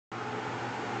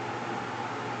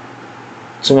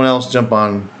Someone else jump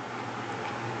on.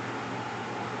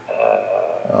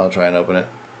 I'll try and open it.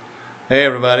 Hey,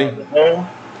 everybody.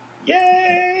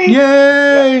 Yay!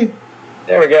 Yay!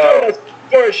 There we go.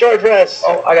 For a short rest.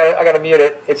 Oh, I gotta mute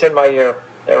it. It's in my ear.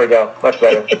 There we go. Much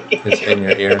better. It's in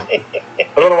your ear.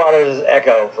 A little while there's an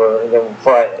echo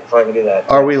before I can do that.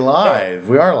 Are we live?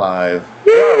 We are live.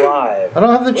 We are live. I don't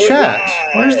have the We're chat.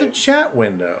 live. Where's the chat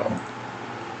window?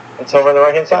 It's over on the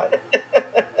right hand side.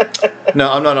 No,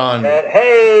 I'm not on. And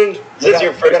hey, This is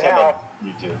your first time Hal. on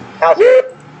YouTube. Hal's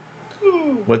here.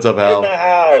 Woo! What's up, In Al? the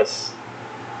house.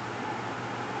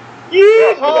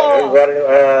 Yes,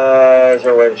 Yeehaw! is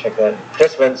there a way to check that?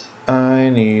 Participants. I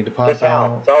need to pop Just Hal.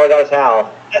 out. That's all I got is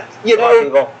Hal. You Come on, know,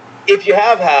 people. if you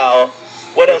have Hal,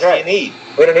 what else That's right. do you need?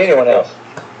 We don't need anyone else.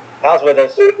 Hal's with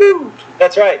us. Woo-hoo.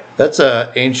 That's right. That's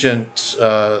a ancient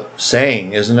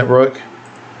saying, isn't it, Brook?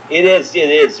 It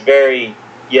is very,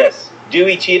 yes.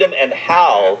 Dewey, Cheatham, and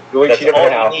Hal. Dewey, That's Cheatham, all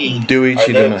and Hal. you need. Dewey, are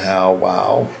Cheatham, and those. Hal.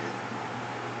 Wow.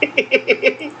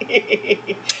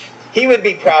 He would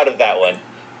be proud of that one.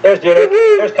 There's Judy.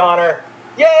 There's Connor.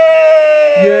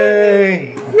 Yay!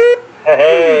 Yay!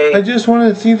 Hey. I just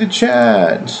want to see the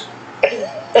chat.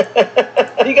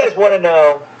 Do you guys want to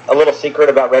know a little secret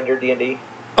about Red Deer D&D?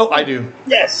 Oh, I do.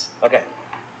 Yes. Okay.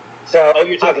 So Oh,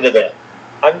 you're talking to them.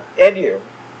 and you.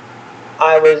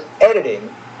 I was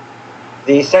editing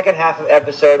the second half of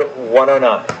episode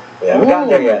 109. We haven't gotten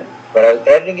there yet, but I was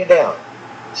editing it down.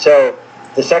 So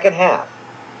the second half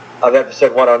of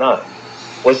episode 109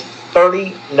 was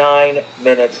 39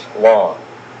 minutes long.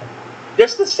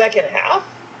 Just the second half?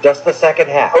 Just the second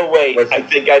half. Oh, wait. was I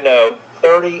think I know.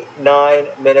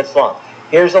 39 minutes long.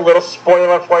 Here's a little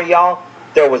spoiler for y'all.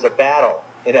 There was a battle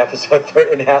in episode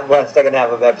second half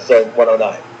of episode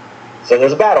 109. So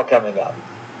there's a battle coming up.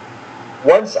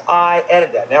 Once I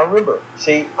edit that, now remember,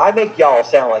 see, I make y'all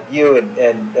sound like you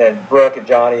and Brooke and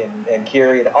Johnny and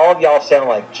Kiri and all of y'all sound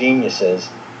like geniuses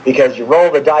because you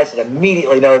roll the dice and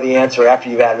immediately know the answer after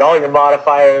you've added all your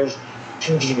modifiers.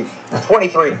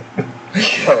 23.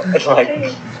 So it's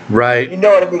like, Right. you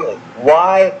know it immediately.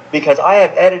 Why? Because I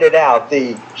have edited out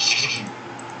the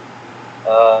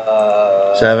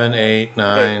 7, 8,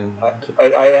 9.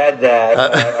 I add that.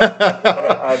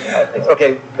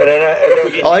 Okay, but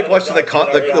I like watching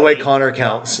the way Connor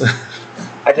counts.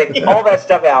 I take all that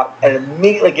stuff out and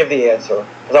immediately give the answer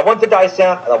because I want the dice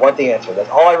down and I want the answer. That's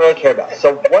all I really care about.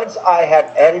 So once I have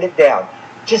edited it down,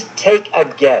 just take a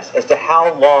guess as to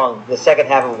how long the second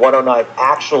half of 109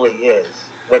 actually is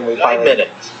when we 9 finally.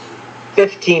 minutes.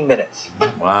 15 minutes.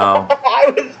 Wow.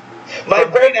 My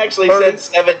brain actually said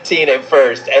 17 at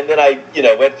first, and then I,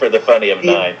 went for the funny of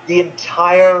 9. The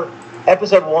entire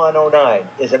episode 109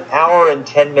 is an hour and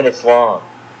 10 minutes long.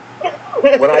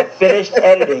 When I finished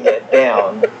editing it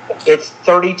down, it's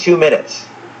 32 minutes.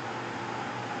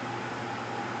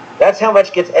 That's how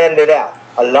much gets edited out.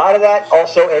 A lot of that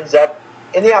also ends up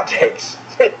in the outtakes.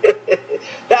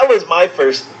 That was my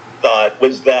first thought,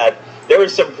 was that there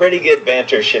was some pretty good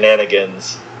banter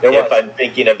shenanigans if I'm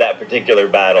thinking of that particular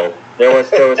battle. There was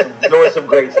some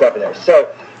great stuff in there. So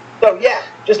yeah,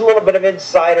 just a little bit of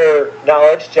insider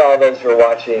knowledge to all those who are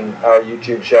watching our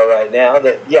YouTube show right now.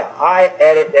 That yeah, I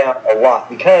edit down a lot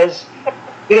because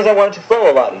I want it to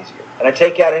flow a lot easier, and I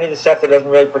take out any of the stuff that doesn't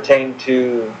really pertain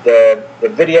to the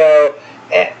video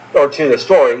or to the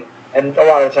story, and a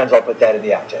lot of the times I'll put that in the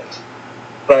outtakes.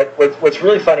 But what's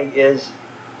really funny is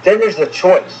then there's the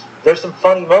choice. There's some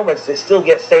funny moments that still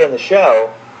stay in the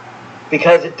show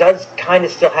because it does kind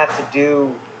of still have to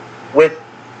do with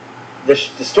the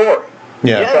story.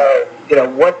 Yeah. So,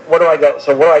 what do I go?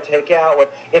 So what do I take out?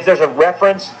 If there's a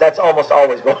reference, that's almost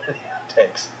always going in the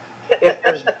outtakes. If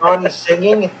there's Johnny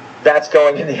singing, that's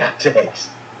going in the outtakes.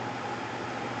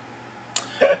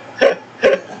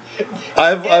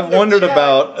 I've wondered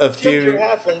about a few.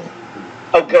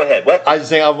 Oh, go ahead. What? I was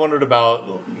saying I've wondered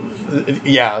about, because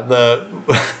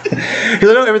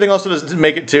I know everything also doesn't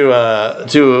make it to an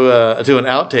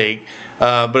outtake,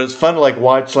 but it's fun to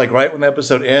watch right when the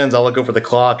episode ends. I'll look over the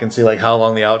clock and see how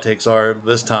long the outtakes are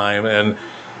this time, and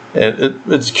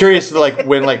it's curious to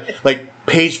when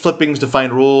page flippings to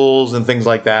find rules and things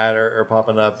like that are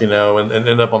popping up, and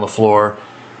end up on the floor.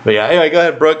 But yeah, anyway, go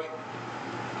ahead, Brooke.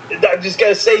 I'm just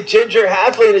gonna say, Ginger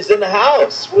Halfling is in the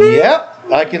house. Woo! Yep,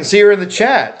 I can see her in the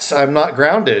chat. I'm not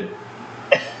grounded,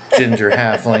 Ginger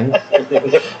Halfling.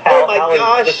 Oh my gosh!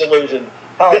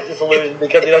 Hal is disillusioned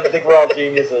because he doesn't think we're all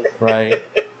geniuses. Right.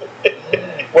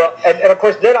 Well, and of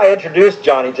course, then I introduced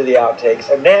Johnny to the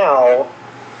outtakes, and now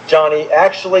Johnny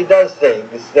actually does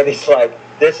things that he's like,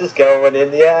 this is going in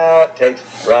the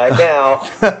outtakes right now.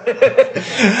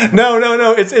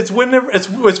 No. It's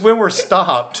when we're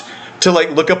stopped to like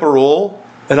look up a rule,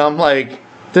 and I'm like,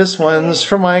 this one's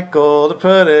for Michael to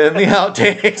put in the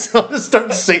outtakes. I'll just start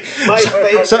to sing.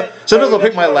 Sometimes I'll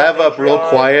pick my lav up real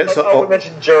quiet. We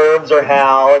mentioned Germs or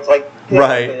Hal. It's like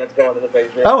right. That's going to the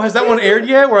basement. Oh, has that one aired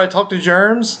yet? Where I talk to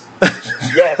Germs?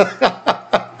 Yes.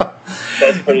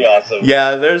 That's pretty awesome.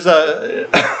 Yeah, there's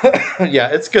yeah,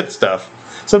 it's good stuff.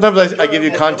 Sometimes I give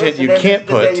you content you can't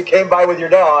put. You came by with your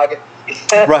dog.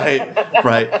 Right.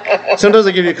 Sometimes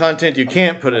I give you content you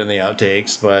can't put it in the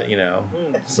outtakes, but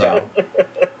so.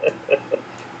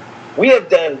 We have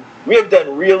done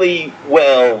really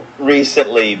well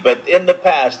recently, but in the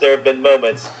past there have been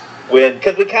moments when,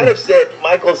 because we kind of said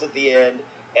Michael's at the end,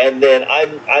 and then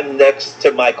I'm next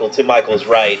to Michael's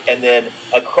right, and then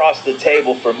across the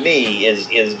table for me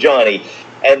is Johnny,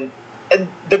 and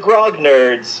the grog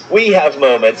nerds, we have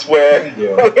moments where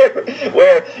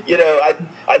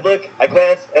I look, I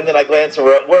glance, and then I glance, and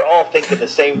we're all thinking the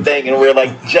same thing, and we're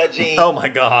like judging. Oh my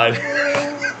god!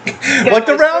 Like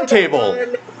the round table.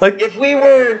 Like if we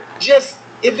were just,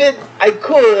 I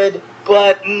could,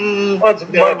 but it's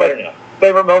one of my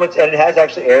favorite moments, and it has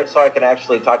actually aired, so I can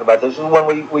actually talk about this. Is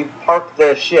when we parked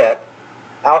the ship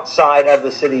outside of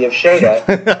the city of Shada,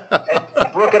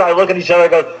 and Brooke and I look at each other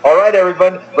and go, all right,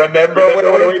 everyone, remember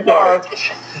when we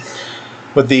parked.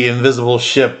 With the invisible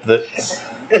ship that's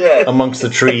amongst the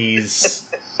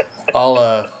trees, a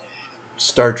la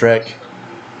Star Trek.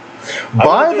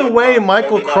 By the way,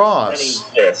 Michael Cross.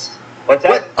 What's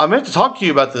that? I meant to talk to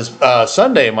you about this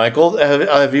Sunday, Michael.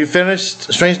 Have you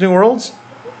finished Strange New Worlds?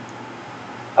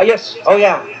 Yes. Oh,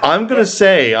 yeah. I'm gonna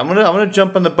say I'm gonna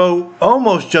jump in the boat,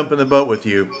 almost jump in the boat with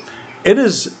you. It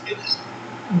is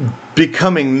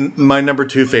becoming my number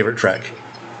 2 favorite Trek.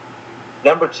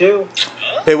 Number 2?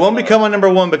 It won't become my number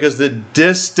 1 because the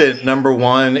distant number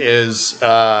 1 is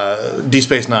Deep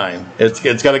Space Nine.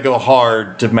 It's got to go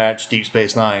hard to match Deep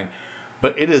Space Nine,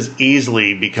 but it is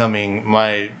easily becoming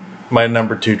my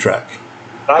number 2 Trek.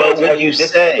 But when you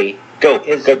say go,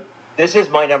 this is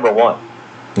my number 1.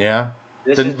 Yeah.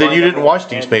 Then you didn't watch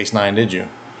Deep Space Nine, did you?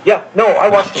 Yeah, no, I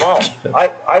watched them all.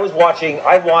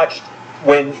 I watched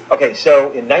when,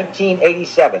 so in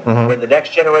 1987, when The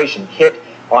Next Generation hit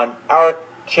on our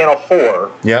Channel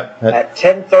 4 at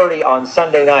 10:30 on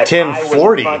Sunday night. 10:40? I was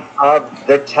in front of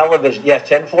the television. Yeah,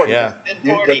 10:40. Yeah.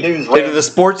 10:40. The news they do the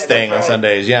sports thing on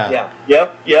Sundays, Yeah.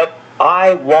 Yep.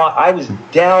 I was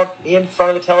down in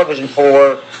front of the television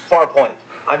for Farpoint.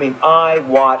 I mean, I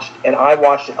watched it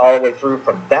all the way through,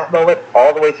 from that moment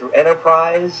all the way through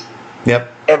Enterprise.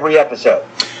 Yep. Every episode.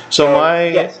 So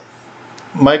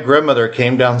my grandmother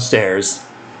came downstairs.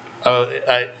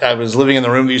 I was living in the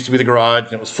room that used to be the garage,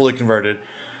 and it was fully converted.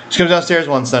 She comes downstairs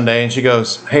one Sunday, and she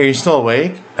goes, "Hey, are you still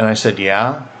awake?" And I said,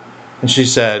 "Yeah." And she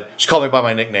called me by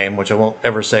my nickname, which I won't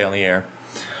ever say on the air.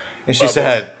 And she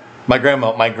said, my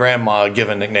grandma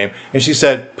given nickname, and she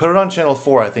said, "Put it on Channel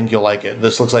 4. I think you'll like it.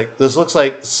 This looks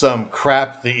like some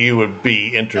crap that you would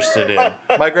be interested in."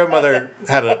 My grandmother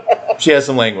she has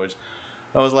some language.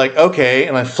 I was like, okay,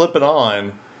 and I flip it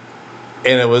on,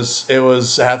 and it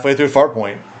was halfway through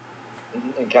Farpoint.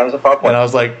 And count as a Farpoint. And I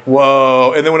was like,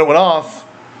 whoa! And then when it went off,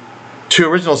 2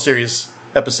 original series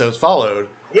episodes followed.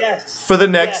 Yes. For the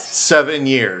next 7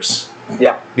 years.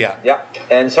 Yeah.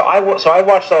 And so I watched all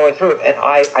the way through it, and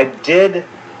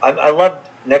I loved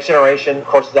Next Generation. Of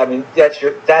course, I mean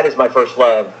that is my first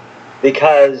love,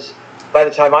 because by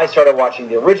the time I started watching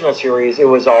the original series, it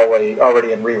was already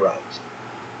in reruns.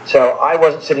 So I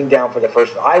wasn't sitting down for the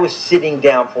first. I was sitting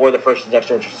down for the first Next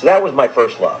Generation. So that was my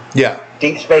first love. Yeah.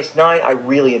 Deep Space Nine, I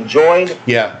really enjoyed.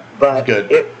 Yeah. But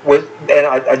good. It was, and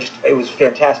it was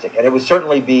fantastic, and it would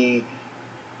certainly be.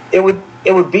 It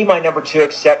would be my number 2,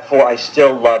 except for I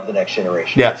still love The Next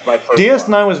Generation. Yeah. It's my first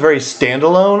DS9 was very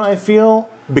standalone, I feel,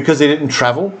 because they didn't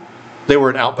travel. They were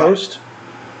an outpost.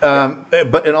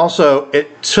 But also,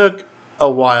 it took a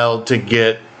while to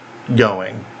get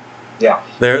going. Yeah.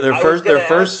 Their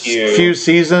first few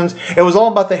seasons, it was all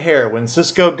about the hair. When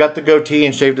Sisko got the goatee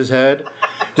and shaved his head,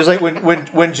 just like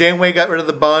when Janeway got rid of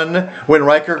the bun, when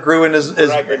Riker grew in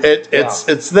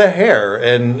it's the hair,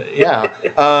 and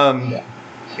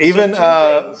even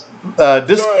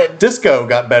Disco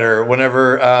got better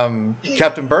whenever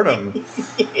Captain Burnham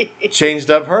changed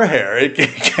up her hair.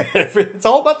 It's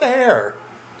all about the hair.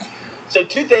 So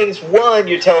 2 things. One,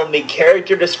 you're telling me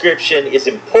character description is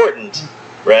important,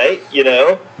 right? You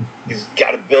know, he's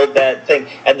got to build that thing.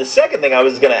 And the second thing I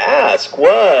was going to ask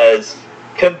was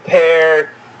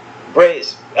compare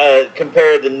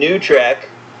the new Trek,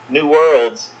 New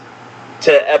Worlds,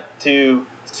 to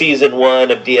season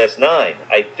 1 of DS9.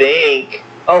 I think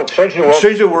Oh, Strange New Worlds.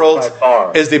 Strange New Worlds by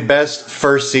far. is the best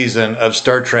first season of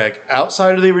Star Trek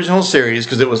outside of the original series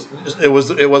because it was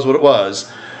what it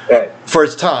was. Right. For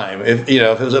its time, I think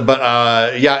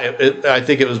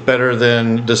it was better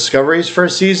than Discovery's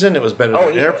first season. It was better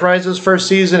than Enterprise's first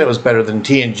season. It was better than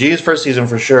TNG's first season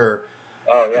for sure.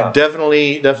 Oh yeah,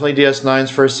 definitely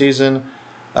DS9's first season.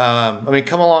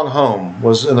 Come Along Home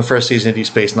was in the first season of Deep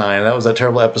Space Nine. That was that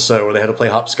terrible episode where they had to play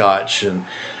hopscotch and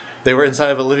they were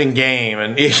inside of a living game.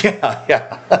 And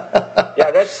yeah.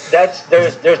 That's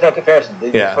there's no comparison.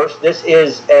 This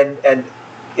is and.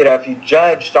 If you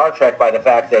judge Star Trek by the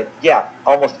fact that,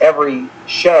 almost every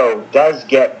show does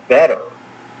get better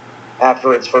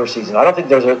after its first season. I don't think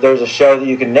there's a show that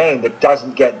you can name that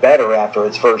doesn't get better after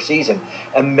its first season.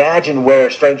 Imagine where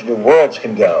Strange New Worlds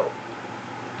can go.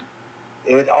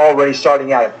 It was already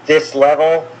starting out at this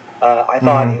level. I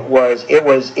thought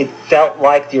it felt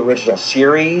like the original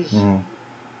series,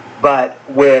 but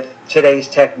with today's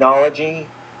technology.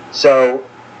 So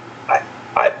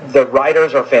the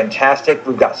writers are fantastic.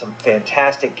 We've got some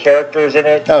fantastic characters in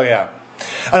it. Oh yeah,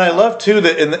 and I love too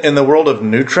that in the world of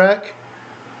New Trek,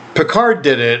 Picard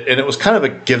did it, and it was kind of a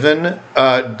given.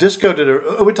 Disco did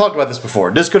we talked about this before.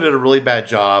 Disco did a really bad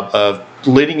job of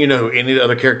letting you know who any of the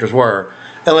other characters were,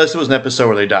 unless it was an episode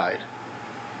where they died.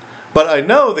 But I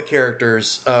know the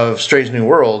characters of Strange New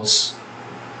Worlds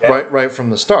right from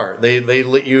the start. They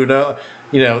let you know.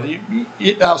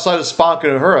 Outside of Spock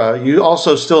and Uhura, you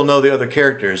also still know the other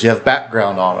characters. You have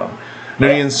background on them.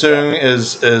 Noonien Soong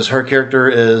is her character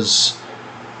is.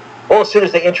 Well, as soon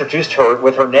as they introduced her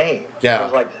with her name, I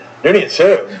was like, Noonien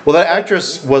Soong. Well, that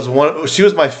actress was one. She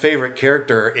was my favorite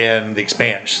character in The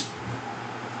Expanse.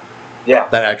 Yeah,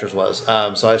 that actress was.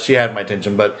 So she had my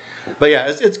attention. But yeah,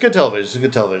 it's good television. It's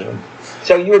good television.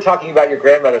 So you were talking about your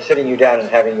grandmother sitting you down and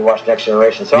having you watch Next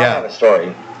Generation. So I have a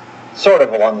story, sort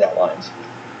of along that lines.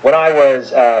 When I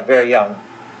was very young,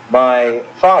 my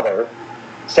father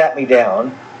sat me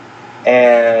down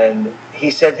and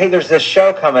he said, "Hey, there's this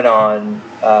show coming on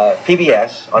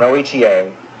PBS on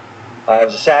OETA. It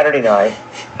was a Saturday night."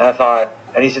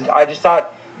 And he said, "I just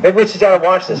thought maybe we'd sit down and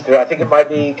watch this because I think it might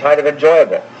be kind of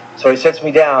enjoyable." So he sits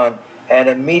me down, and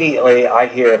immediately I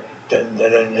hear and it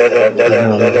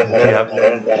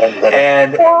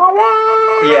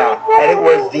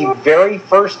was the very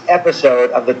first episode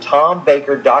of the Tom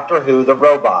Baker Doctor Who the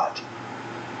Robot.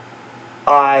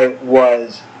 I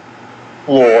was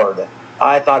floored.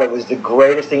 I thought it was the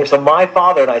greatest thing. So my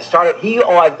father and I started.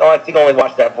 I think only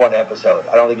watched that one episode.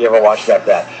 I don't think he ever watched that.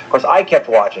 Of course, I kept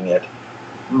watching it.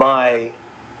 But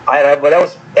that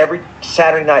was every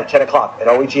Saturday night, 10 o'clock at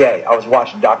OETA. I was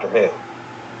watching Doctor Who.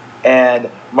 And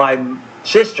my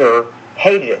sister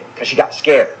hated it because she got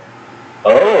scared.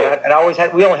 Oh. And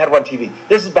we only had one TV.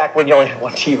 This is back when you only had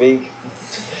one TV.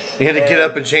 You had to get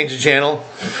up and change the channel.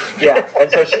 Yeah,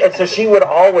 and so she would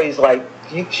always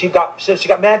she got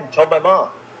mad and told my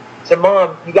mom. Said,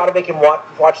 "Mom, you got to make him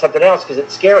watch something else because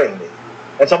it's scaring me."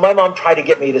 And so my mom tried to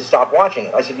get me to stop watching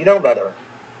it. I said, "Mother,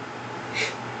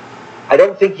 I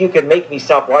don't think you can make me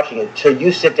stop watching it till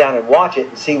you sit down and watch it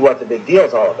and see what the big deal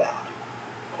is all about."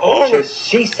 Oh. So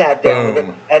she sat down with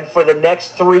it, and for the next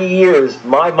 3 years,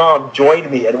 my mom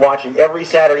joined me in watching every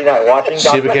Saturday night.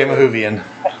 She became a Whovian.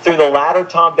 Through the latter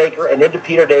Tom Baker and into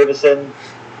Peter Davison.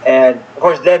 And, of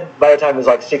course, then by the time I was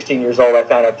like 16 years old, I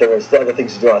found out there was other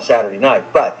things to do on a Saturday night.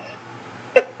 But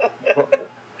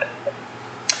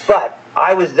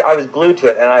I was glued to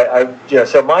it, and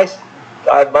so my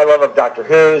love of Doctor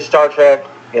Who, Star Trek,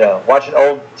 watching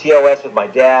old TOS with my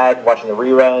dad, watching the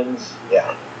reruns,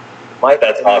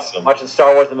 That's awesome. Watching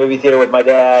Star Wars in the movie theater with my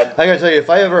dad. I gotta tell you, if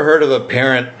I ever heard of a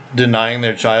parent denying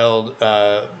their child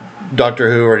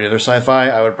Doctor Who or any other sci-fi,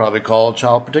 I would probably call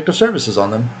Child Protective Services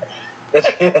on them.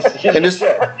 And just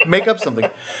make up something.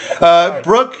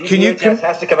 Brooke,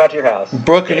 has to come out to your house.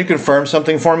 Brooke, can you confirm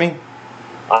something for me?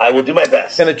 I will do my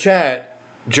best. In the chat,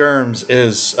 Germs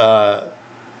is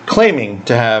claiming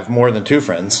to have more than 2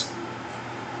 friends.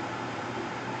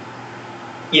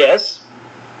 Yes.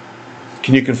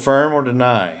 Can you confirm or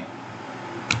deny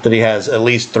that he has at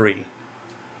least 3?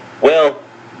 Well,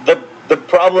 the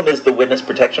problem is the witness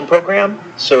protection program,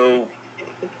 so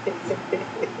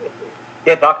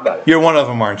can't talk about it. You're one of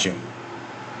them, aren't you?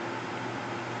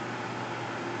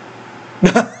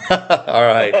 All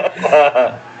right.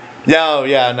 No,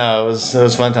 it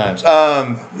was fun times.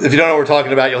 If you don't know what we're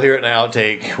talking about, you'll hear it in an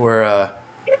outtake where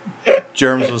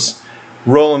Germs was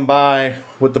rolling by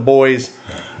with the boys.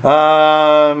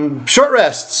 Short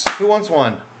rests. Who wants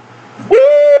one? Woo!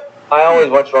 I always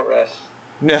want short rests.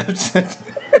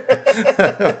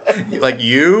 Like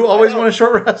you always want a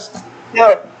short rest?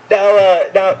 No,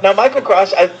 Now, Michael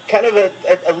Cross, I kind of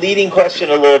a leading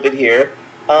question a little bit here.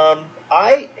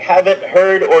 I haven't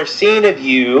heard or seen of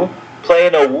you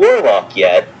playing a warlock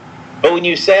yet, but when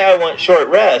you say I want short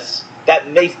rests,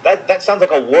 that sounds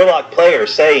like a warlock player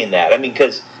saying that. I mean,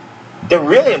 because they're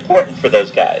really important for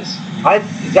those guys. I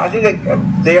think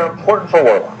they are important for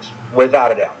warlocks,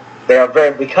 without a doubt. They are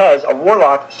because a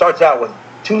warlock starts out with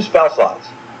 2 spell slots.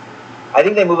 I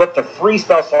think they move up to 3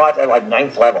 spell slots at like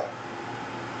 9th level.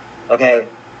 Okay,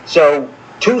 so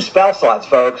 2 spell slots,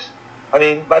 folks. I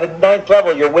mean, by the 9th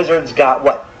level, your wizard's got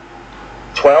what?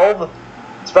 12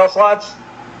 spell slots?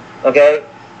 Okay,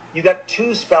 you got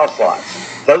 2 spell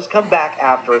slots. Those come back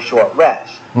after a short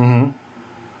rest.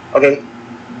 Mm-hmm. Okay,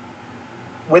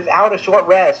 without a short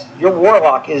rest, your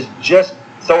warlock is just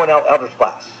throwing out Eldritch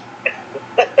Blast.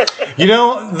 You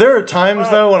know, there are times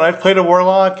though when I've played a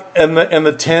warlock in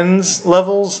the 10s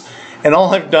levels, and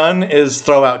all I've done is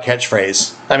throw out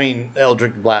catchphrase. I mean,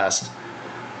 Eldritch Blast.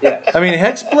 Yeah. I mean,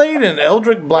 Hexblade and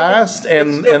Eldritch Blast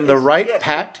and the right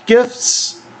pact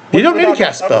gifts. You don't need to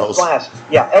cast spells.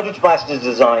 Eldritch Blast is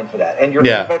designed for that, and your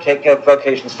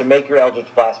vocations to make your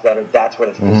Eldritch Blast better. That's what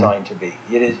it's designed to be.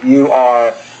 It is. You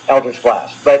are Eldritch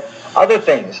Blast, but other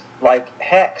things like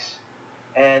Hex.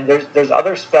 And there's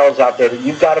other spells out there that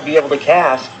you've got to be able to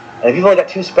cast. And if you've only got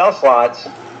 2 spell slots,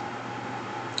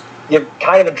 you're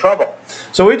kind of in trouble.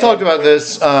 So we talked about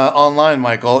this online,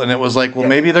 Michael, and it was like, well,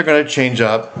 maybe they're going to change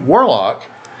up Warlock.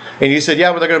 And you said,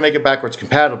 yeah, but they're going to make it backwards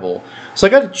compatible. So I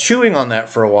got chewing on that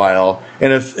for a while.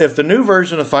 And if the new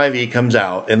version of 5e comes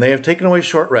out and they have taken away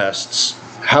short rests,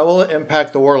 how will it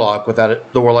impact the Warlock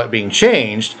without the Warlock being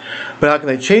changed? But how can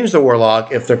they change the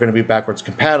Warlock if they're going to be backwards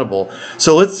compatible?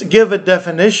 So let's give a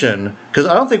definition, because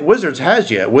I don't think Wizards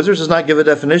has yet. Wizards does not give a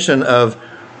definition of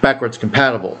backwards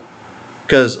compatible.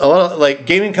 Because a lot of like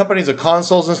gaming companies of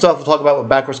consoles and stuff will talk about what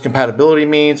backwards compatibility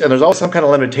means, and there's always some kind of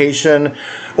limitation.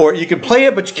 Or you can play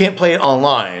it, but you can't play it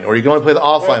online. Or you can only play the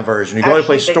offline version. You can only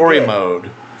play story mode.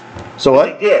 So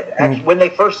what? They did. Actually, when they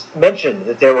first mentioned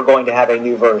that they were going to have a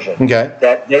new version,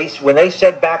 that when they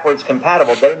said backwards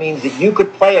compatible, that means that you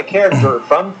could play a character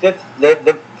from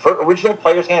the original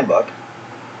Player's Handbook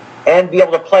and be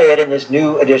able to play it in this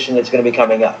new edition that's going to be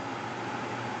coming up.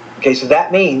 Okay, so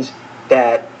that means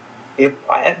that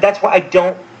that's why I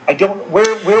don't.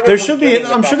 Where there should be.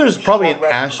 I'm sure there's probably an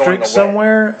asterisk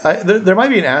somewhere. There might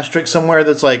be an asterisk somewhere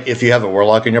that's like if you have a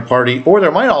warlock in your party, or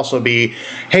there might also be,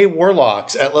 hey,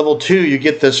 warlocks at level 2, you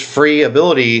get this free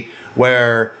ability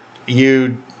where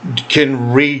you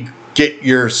can get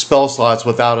your spell slots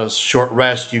without a short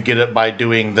rest. You get it by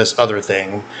doing this other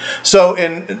thing. So,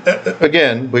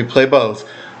 again, we play both.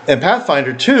 In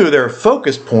Pathfinder 2, there are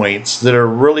focus points that are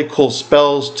really cool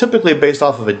spells, typically based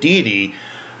off of a deity,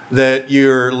 that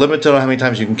you're limited on how many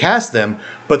times you can cast them,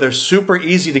 but they're super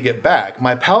easy to get back.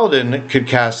 My paladin could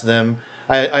cast them.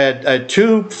 I had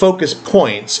 2 focus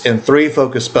points and 3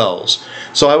 focus spells.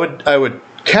 So I would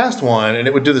cast one, and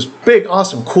it would do this big,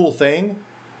 awesome, cool thing.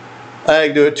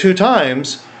 I'd do it 2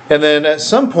 times, and then at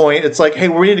some point, it's like, hey,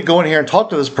 we need to go in here and talk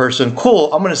to this person.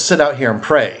 Cool, I'm going to sit out here and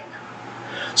pray.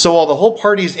 So while the whole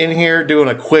party's in here doing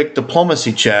a quick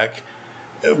diplomacy check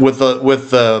with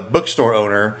the bookstore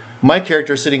owner, my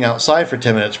character is sitting outside for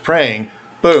 10 minutes praying.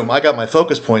 Boom, I got my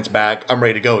focus points back. I'm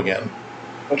ready to go again.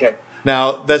 Okay.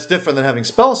 Now, that's different than having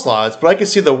spell slots, but I can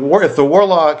see if the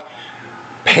warlock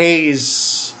pays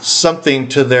something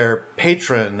to their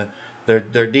patron, their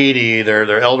deity,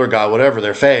 their elder god, whatever,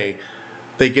 their fae,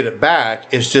 they get it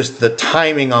back. It's just the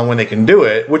timing on when they can do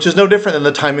it, which is no different than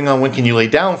the timing on when can you lay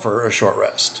down for a short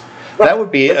rest. Right. That would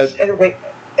be we're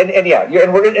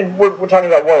talking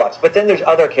about warlocks, but then there's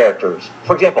other characters.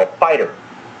 For example, fighter.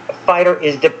 A fighter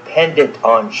is dependent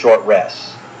on short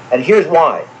rests, and here's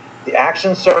why: the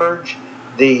action surge,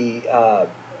 the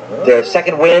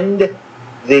second wind,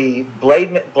 the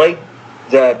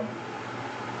the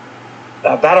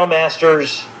battle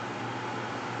masters,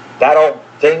 battle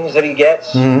things that he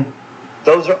gets. Mm-hmm.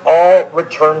 Those are all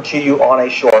returned to you on a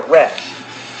short rest,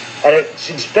 and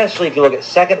especially if you look at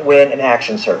second wind and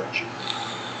action surge.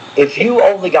 If you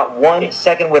only got 1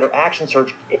 second wind or action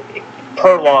surge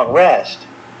per long rest,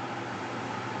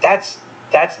 that's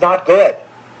not good.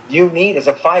 You need, as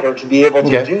a fighter, to be able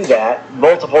to do that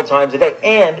multiple times a day,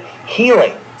 and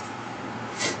healing,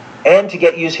 and to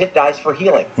use hit dice for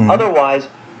healing. Mm-hmm. Otherwise,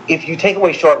 if you take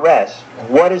away short rest,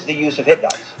 what is the use of hit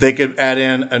dice? They could add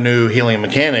in a new healing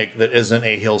mechanic that isn't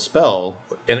a heal spell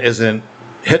and isn't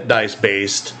hit dice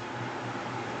based.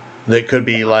 That could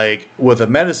be like with a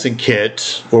medicine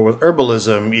kit or with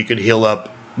herbalism, you could heal up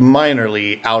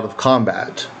minorly out of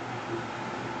combat.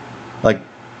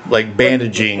 Like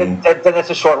bandaging. Then that's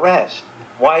a short rest.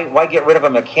 Why get rid of a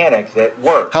mechanic that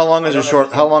works? How long is a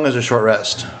short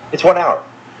rest? It's 1 hour.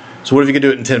 So what if you could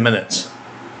do it in 10 minutes?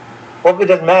 Well, it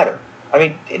doesn't matter. I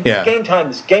mean, game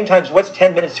times. What's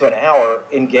 10 minutes to an hour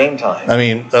in game time? I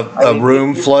mean, a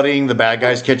room flooding, the bad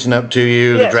guys catching up to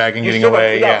you, the dragon getting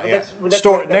away.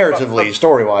 Narratively,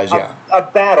 story-wise, yeah. A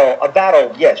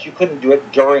battle. Yes, you couldn't do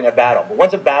it during a battle, but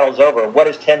once a battle's over, what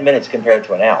is 10 minutes compared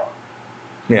to an hour?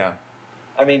 Yeah.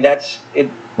 I mean, that's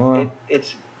it. Well,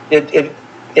 it's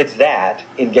that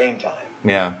in game time.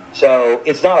 Yeah. So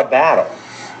it's not a battle,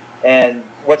 and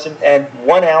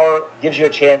 1 hour gives you a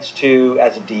chance to,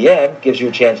 as a DM, gives you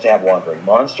a chance to have wandering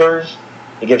monsters.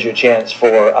 It gives you a chance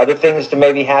for other things to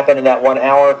maybe happen in that 1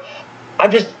 hour.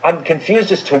 I'm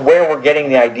confused as to where we're getting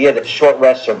the idea that short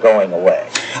rests are going away.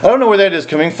 I don't know where that is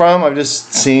coming from. I've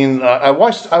just seen. I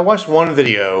watched one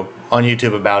video on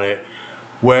YouTube about it,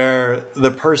 where the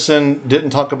person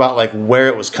didn't talk about like where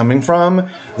it was coming from.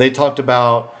 They talked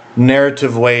about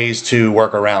narrative ways to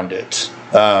work around it.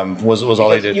 Was all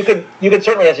they did. You can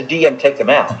certainly, as a DM, take them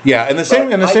out. Yeah, and the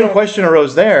same question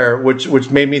arose there, which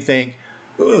made me think.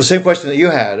 The same question that you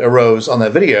had arose on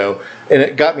that video, and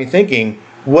it got me thinking: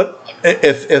 what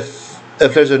if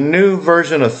there's a new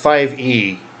version of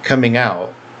 5e coming out?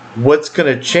 What's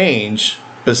going to change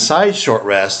besides short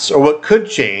rests, or what could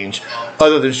change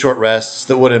other than short rests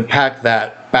that would impact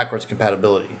that backwards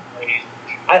compatibility?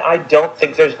 I don't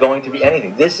think there's going to be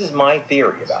anything. This is my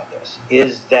theory about this,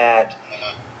 is that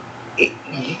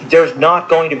there's not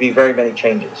going to be very many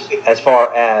changes as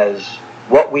far as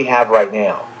what we have right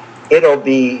now. It'll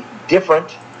be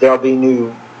different. There'll be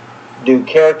new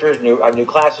characters, new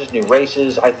classes, new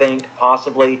races, I think,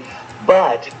 possibly.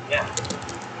 But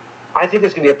I think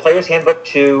there's going to be a Player's Handbook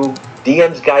 2,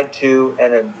 DM's Guide 2,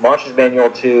 and a Monster's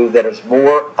Manual 2 that is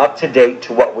more up-to-date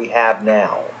to what we have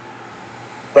now.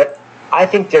 But I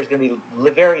think there's going to be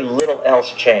very little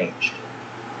else changed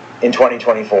in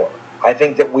 2024. I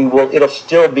think that it'll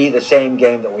still be the same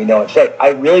game that we know it today.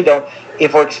 I really don't.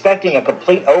 If we're expecting a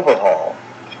complete overhaul,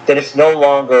 then it's no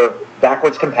longer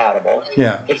backwards compatible.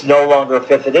 Yeah. It's no longer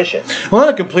 5th edition. Well,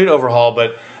 not a complete overhaul,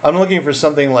 but I'm looking for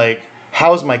something like,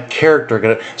 how's my character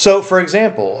going to... So, for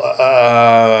example,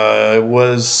 I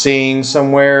was seeing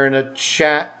somewhere in a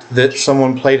chat that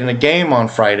someone played in a game on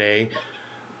Friday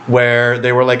where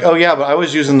they were like, oh yeah, but I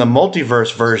was using the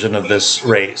multiverse version of this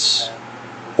race,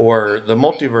 or the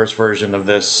multiverse version of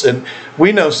this, and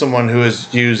we know someone who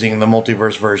is using the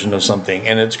multiverse version of something,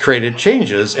 and it's created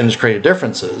changes and it's created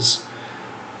differences.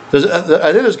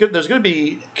 I think there's going to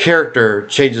be character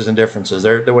changes and differences.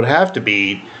 There would have to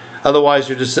be, otherwise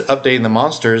you're just updating the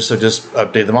monsters. So just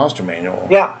update the monster manual.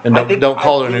 Yeah, and don't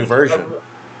call it a new version.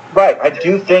 Right, I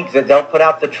do think that they'll put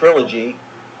out the trilogy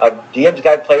of DM's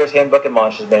Guide, Player's Handbook, and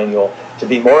Monster's Manual to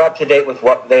be more up to date with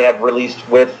what they have released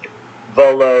with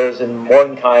Volos and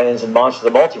Mordenkainen's and Monster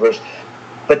of the Multiverse.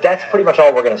 But that's pretty much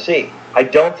all we're going to see. I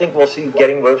don't think we'll see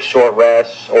getting rid of short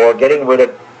rests or getting rid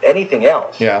of anything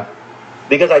else. Yeah.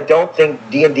 Because I don't think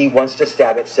D&D wants to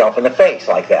stab itself in the face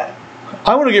like that.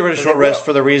 I want to get rid of short rest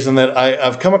for the reason that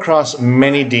I've come across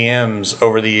many DMs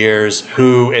over the years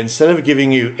who, instead of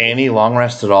giving you any long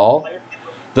rest at all,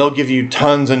 they'll give you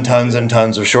tons and tons and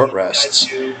tons of short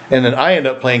rests. And then I end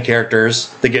up playing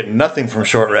characters that get nothing from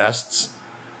short rests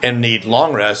and need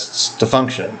long rests to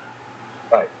function.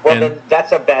 Right. Well, then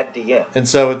that's a bad DM. And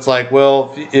so it's like,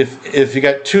 well, if you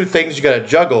got two things you got to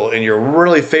juggle and you're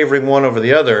really favoring one over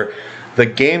the other, the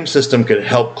game system could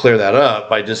help clear that up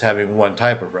by just having one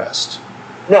type of rest.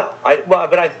 No,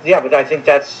 but I think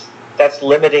that's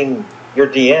limiting your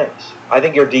DMs. I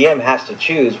think your DM has to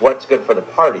choose what's good for the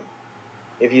party.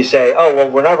 If you say, oh, well,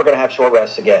 we're never going to have short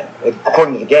rests again,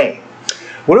 according to the game.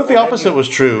 What if the opposite was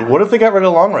true? What if they got rid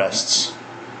of long rests?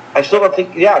 I still don't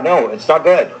think, no, it's not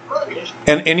good.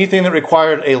 And anything that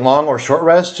required a long or short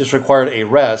rest just required a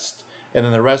rest, and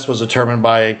then the rest was determined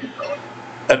by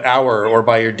an hour or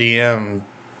by your DM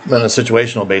on a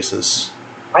situational basis.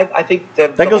 I think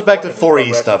that goes back to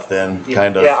 4E stuff then,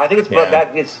 kind of. Yeah, I think it's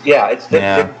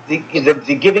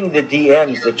the giving the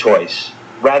DMs the choice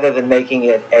rather than making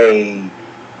it an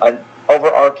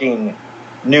overarching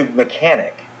new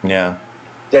mechanic. Yeah.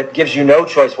 That gives you no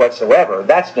choice whatsoever.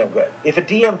 That's no good. If a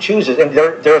DM chooses, and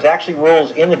there's actually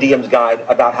rules in the DM's guide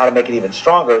about how to make it even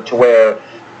stronger, to where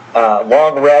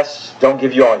long rests don't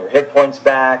give you all your hit points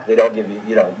back. They don't give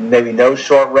you, maybe no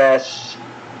short rests.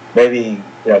 Maybe,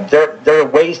 there are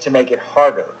ways to make it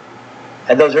harder.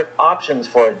 And those are options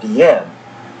for a DM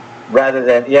rather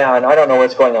than, and I don't know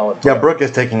what's going on with Brook. Yeah, Brook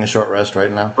is taking a short rest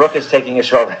right now. Brook is taking a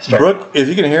short rest right now. Brook, if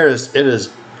you can hear us, it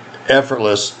is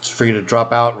effortless for you to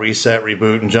drop out, reset,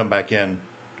 reboot, and jump back in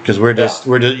because we're just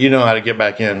you know how to get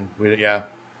back in.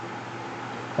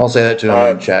 I'll say that to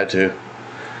him in chat too.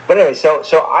 But anyway, so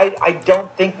I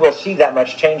don't think we'll see that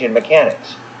much change in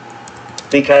mechanics,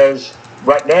 because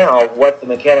right now what the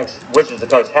mechanics Wizards of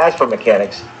the Coast has for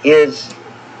mechanics is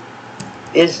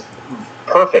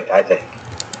perfect, I think.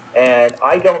 And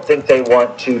I don't think they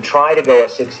want to try to go a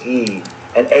 6E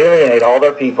and alienate all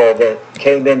their people that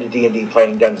came into D&D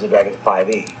playing Dungeons & Dragons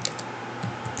 5E.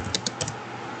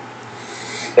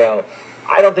 So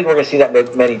I don't think we're going to see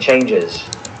that many changes,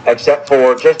 except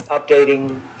for just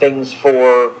updating things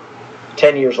for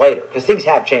 10 years later, because things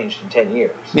have changed in 10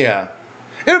 years. Yeah.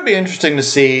 It would be interesting to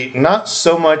see, not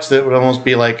so much that it would almost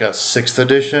be like a 6th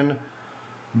edition,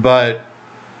 but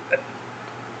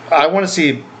I want to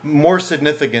see more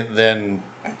significant than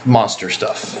monster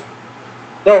stuff.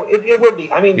 No, it will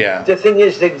be. I mean, the thing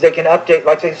is, they can update,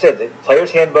 like I said, the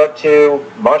Player's Handbook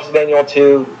 2, Monsters Manual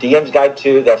 2, DM's Guide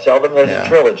 2, they'll sell them as a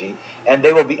trilogy, and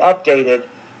they will be updated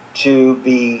to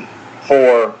be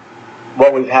for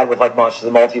what we've had with like Monsters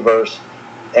of the Multiverse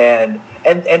and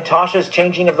Tasha's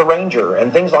changing of the Ranger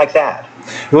and things like that.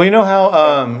 Well, you know how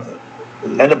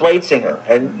and the Blade Singer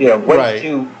and right.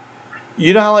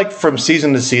 You know how like from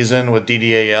season to season with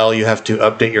DDAL you have to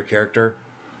update your character,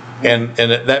 and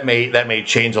that may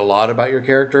change a lot about your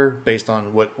character based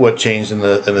on what changed in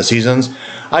the seasons.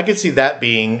 I could see that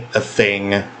being a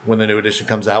thing when the new edition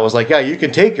comes out. Was like, yeah, you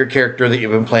can take your character that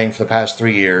you've been playing for the past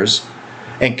 3 years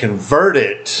and convert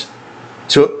it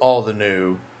to all the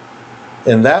new,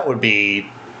 and that would be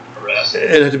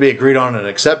it had to be agreed on and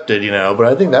accepted, but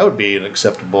I think that would be an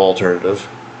acceptable alternative.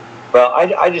 Well,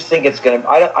 I just think it's going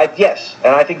to... Yes,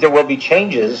 and I think there will be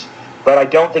changes, but I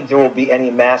don't think there will be any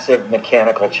massive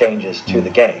mechanical changes to the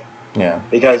game. Yeah.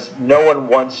 Because no one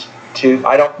wants to...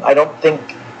 I don't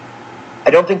think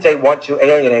they want to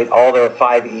alienate all their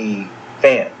 5e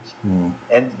fans.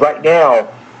 And right now,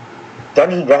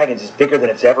 Dungeons & Dragons is bigger than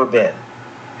it's ever been.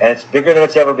 And it's bigger than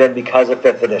it's ever been because of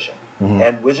 5th edition.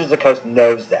 And Wizards of the Coast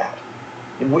knows that.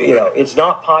 It's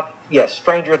not Yes,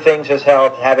 Stranger Things has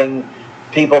helped, having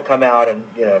people come out and,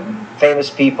 famous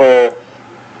people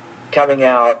coming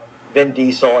out, Vin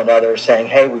Diesel and others saying,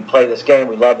 hey, we play this game,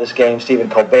 we love this game, Stephen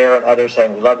Colbert and others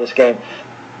saying, we love this game.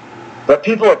 But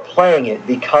people are playing it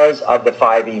because of the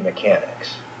 5e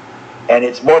mechanics. And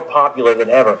it's more popular than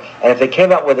ever. And if they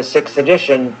came out with a 6th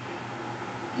edition,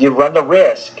 you run the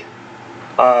risk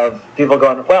of people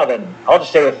going, well, then I'll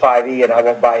just stay with 5e and I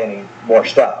won't buy any more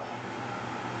stuff.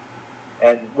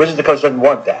 And Wizards of the Coast doesn't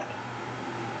want that.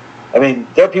 I mean,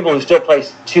 there are people who still play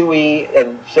 2e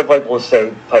and still play people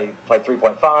who play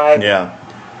 3.5. Yeah.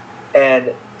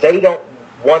 And they don't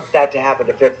want that to happen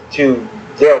to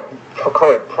their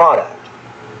current product.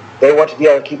 They want to be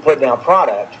able to keep putting out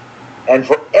product and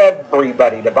for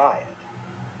everybody to buy it.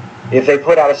 If they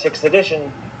put out a 6th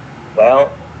edition,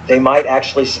 well, they might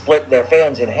actually split their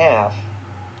fans in half.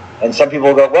 And some people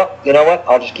will go, well, you know what?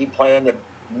 I'll just keep playing the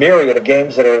myriad of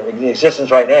games that are in existence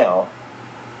right now.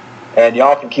 And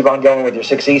y'all can keep on going with your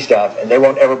 6e stuff, and they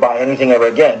won't ever buy anything ever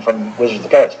again from Wizards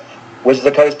of the Coast. Wizards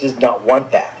of the Coast does not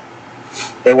want that.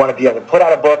 They want to be able to put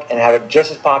out a book and have it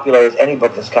just as popular as any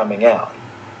book that's coming out.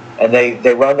 And they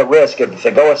run the risk, if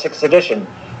they go a 6th edition,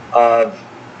 of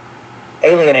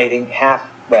alienating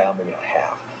maybe not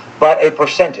half, but a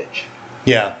percentage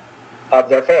of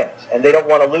their fans. And they don't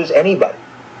want to lose anybody.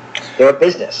 They're a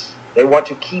business. They want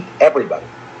to keep everybody.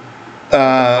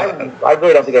 I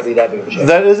really don't think that'd be that big of a change.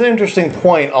 That is an interesting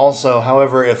point also.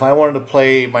 However, if I wanted to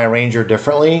play my Ranger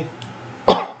differently,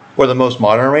 or the most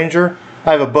modern Ranger,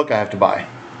 I have a book I have to buy.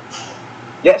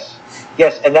 Yes,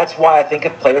 and that's why I think a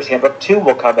Player's Handbook 2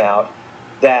 will come out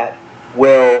that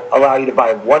will allow you to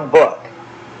buy one book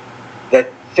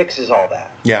that fixes all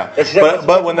that. Yeah,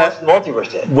 but when that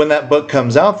Multiverse did. When that book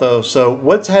comes out, though, so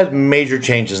what's had major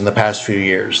changes in the past few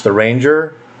years? The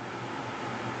Ranger...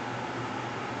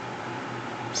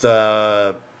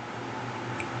 Well,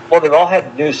 they've all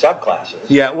had new subclasses.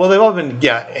 Yeah, well, they've all been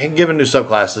given new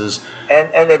subclasses.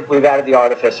 And we've added the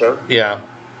Artificer. Yeah.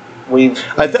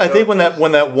 I think when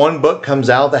that one book comes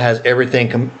out that has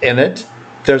everything in it,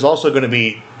 there's also going to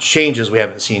be changes we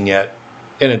haven't seen yet.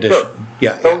 In addition,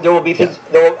 there will be things.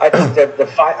 I think the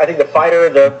fighter,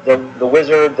 the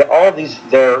wizard, all of these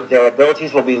their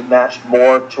abilities will be matched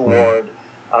more toward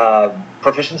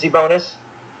proficiency bonus,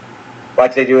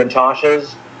 like they do in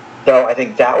Tasha's. So I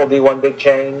think that will be one big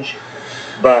change.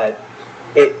 But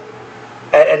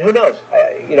and who knows?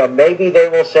 Maybe they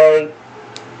will say,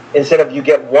 instead of you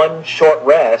get one short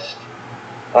rest,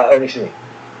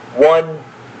 one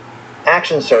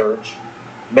action surge,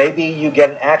 maybe you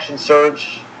get an action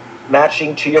surge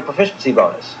matching to your proficiency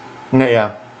bonus.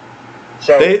 Yeah.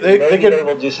 So they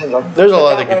will do things like there's a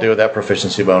lot they could do with that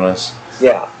proficiency bonus.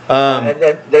 Yeah, and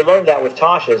then they learned that with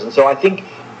Tasha's, and so I think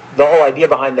the whole idea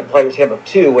behind the Player's Handbook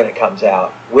 2 when it comes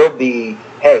out will be,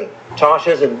 hey,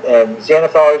 Tasha's and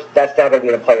Xanathar's, that's now going to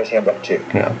be in the Player's Handbook 2.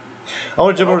 Yeah. I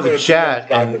want to jump over to the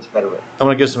chat, and I want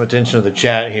to give some attention to the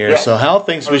chat here. Yes. So Hal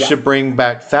thinks we should bring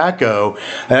back Thaco,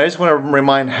 and I just want to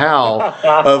remind Hal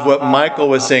of what Michael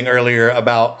was saying earlier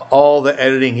about all the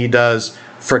editing he does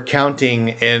for counting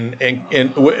within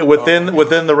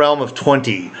the realm of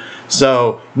 20.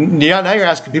 So now you're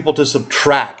asking people to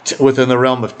subtract within the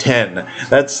realm of 10.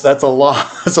 That's a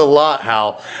lot. That's a lot,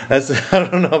 Hal. I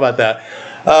don't know about that.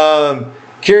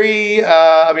 Kiri,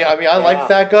 I like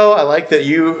Thaco. I like that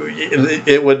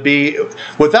it would be,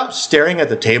 without staring at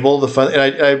the table, the fun. And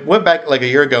I went back like a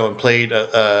year ago and played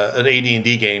an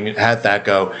AD&D game, had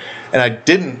Thaco, and I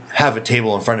didn't have a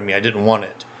table in front of me. I didn't want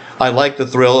it. I liked the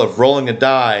thrill of rolling a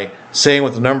die, saying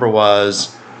what the number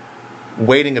was,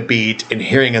 waiting a beat, and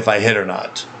hearing if I hit or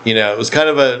not. It was kind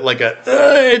of a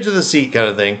edge of the seat kind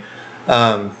of thing.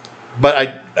 But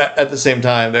at the same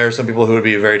time, there are some people who would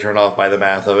be very turned off by the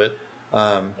math of it.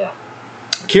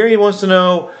 Kiri wants to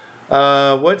know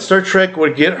what Star Trek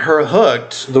would get her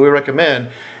hooked that we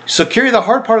recommend. So, Kiri, the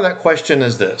hard part of that question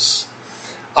is this.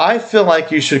 I feel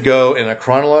like you should go in a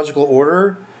chronological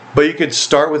order, but you could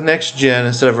start with Next Gen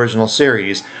instead of original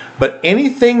series. But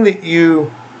anything that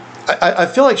I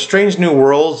feel like Strange New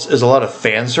Worlds is a lot of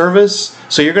fan service,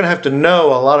 so you're going to have to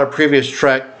know a lot of previous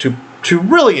Trek to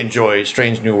really enjoy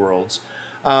Strange New Worlds.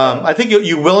 I think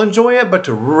you will enjoy it, but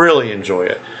to really enjoy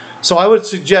it. So I would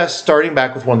suggest starting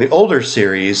back with one of the older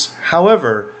series.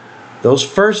 However, those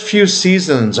first few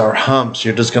seasons are humps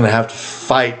you're just going to have to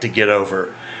fight to get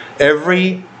over.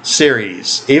 Every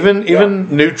series, even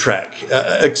New Trek,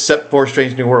 except for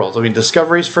Strange New Worlds. I mean,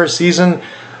 Discovery's first season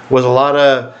was a lot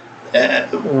of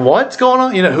what's going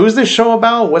on? Who's this show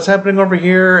about? What's happening over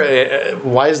here?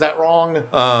 Why is that wrong?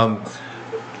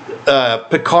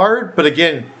 Picard, but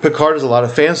again, Picard is a lot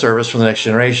of fan service from the Next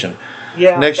Generation.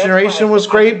 Yeah, Next Generation was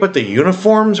great, but the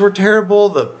uniforms were terrible.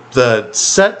 The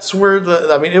sets were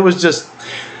it was just.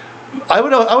 I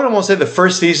would almost say the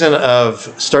first season of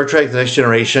Star Trek: The Next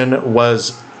Generation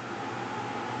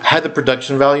had the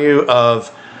production value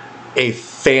of a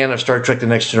fan of Star Trek: The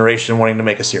Next Generation wanting to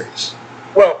make a series.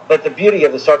 Well, but the beauty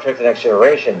of the Star Trek: The Next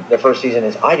Generation, the first season,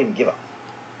 is I didn't give up.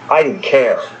 I didn't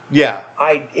care. Yeah.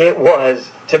 It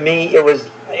was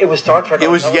Star Trek. It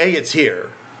was yay, it's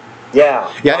here.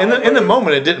 Yeah. Yeah. In the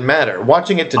moment, it didn't matter.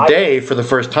 Watching it today for the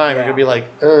first time, you're gonna be like,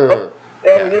 ugh.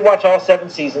 Yeah, we did watch all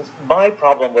 7 seasons. My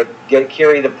problem with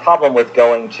Kiri, the problem with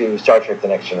going to Star Trek: The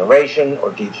Next Generation or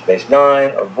Deep Space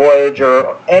Nine or Voyager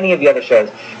or any of the other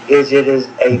shows is it is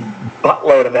a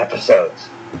buttload of episodes.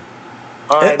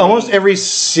 Almost every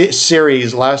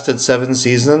series lasted 7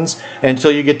 seasons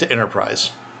until you get to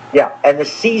Enterprise. Yeah, and the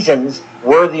seasons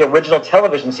were the original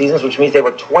television seasons, which means they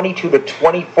were 22 to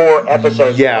 24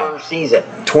 episodes per season.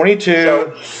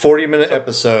 22 40-minute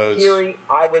episodes. Kiri,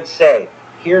 I would say,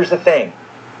 here's the thing.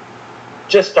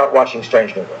 Just start watching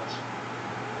Strange New Worlds.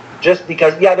 Just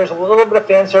because, there's a little bit of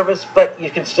fan service, but you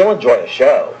can still enjoy a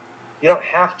show. You don't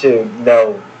have to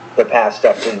know the past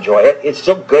stuff to enjoy it. It's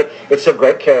still good. It's still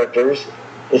great characters.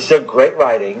 It's still great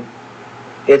writing.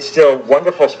 It's still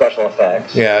wonderful special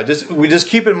effects. Yeah, we just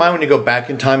keep in mind when you go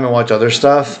back in time and watch other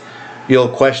stuff, you'll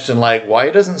question why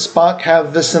doesn't Spock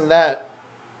have this and that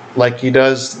like he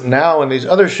does now in these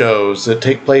other shows that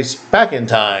take place back in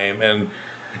time. And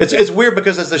it's weird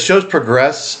because as the shows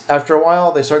progress, after a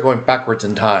while, they start going backwards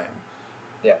in time.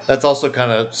 Yes. That's also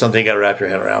kind of something you got to wrap your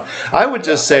head around. I would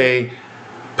just say,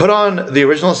 put on the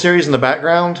original series in the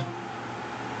background.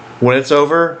 When it's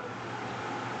over,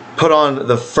 put on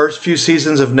the first few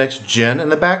seasons of Next Gen in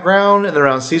the background, and then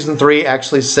around season 3,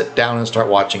 actually sit down and start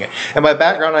watching it. And by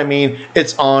background, I mean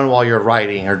it's on while you're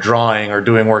writing or drawing or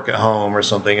doing work at home or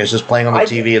something. It's just playing on the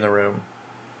TV in the room.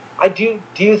 Do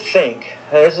you think,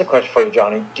 this is a question for you,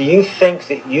 Johnny, do you think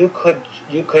that you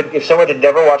could, if someone had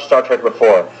never watched Star Trek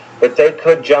before, that they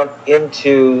could jump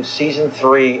into season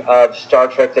 3 of Star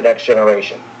Trek: The Next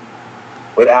Generation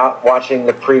without watching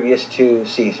the previous 2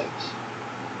 seasons?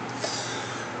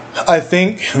 I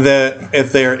think that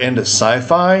if they're into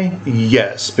sci-fi,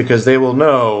 yes, because they will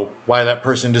know why that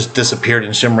person just disappeared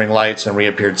in shimmering lights and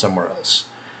reappeared somewhere else.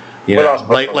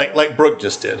 Like Brook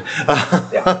just did.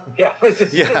 It was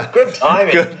good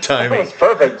timing. Good timing. It was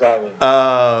perfect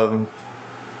timing.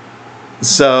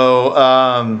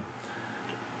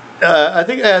 I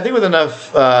think with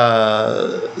enough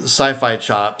sci-fi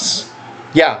chops,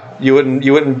 Yeah, you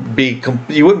wouldn't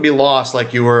be lost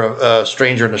like you were a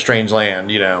stranger in a strange land,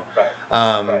 you know.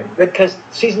 Right. Right. Because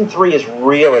season 3 is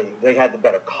really, they had the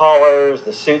better collars,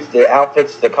 the suits, the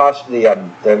outfits,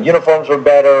 the uniforms were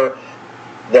better.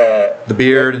 The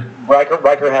beard.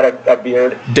 Riker had a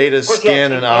beard. Data's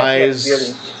skin and eyes.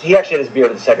 He actually had his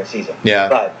beard in the second season.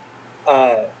 Yeah.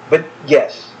 But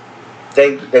yes,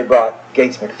 they brought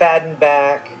Gates McFadden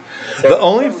back. The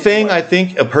only thing I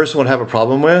think a person would have a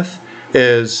problem with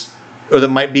is, or that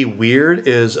might be weird,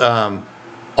 is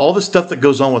all the stuff that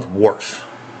goes on with Worf.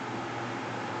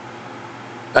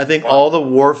 I think all the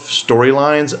Worf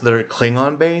storylines that are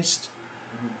Klingon based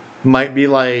might be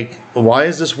like, why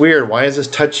is this weird? Why is this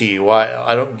touchy? Why,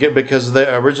 I don't get, because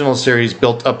the original series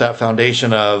built up that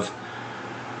foundation of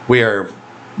we are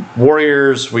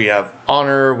warriors, we have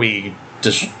honor, we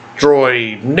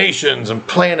destroy nations and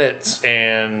planets,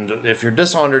 and if you're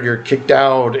dishonored, you're kicked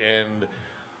out, and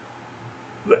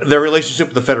their relationship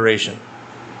with the Federation.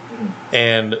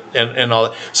 And all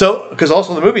that. So, because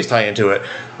also the movies tie into it.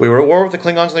 We were at war with the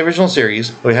Klingons in the original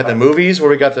series. We had the movies where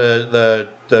we got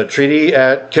the treaty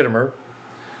at Kittimer,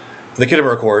 the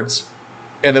Kittimer Accords,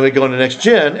 and then we go into Next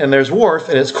Gen, and there's Worf,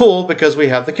 and it's cool because we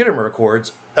have the Kittimer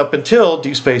Accords up until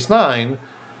Deep Space Nine.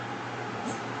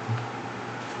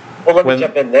 Well, let me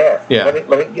jump in there. Yeah.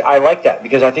 I like that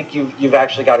because I think you've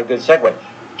actually got a good segue.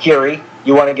 Kiri,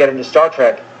 you want to get into Star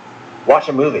Trek? Watch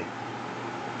a movie.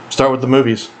 Start with the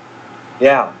movies.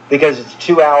 Yeah, because it's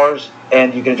 2 hours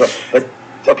and you can enjoy it. But,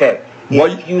 okay,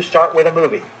 if you start with a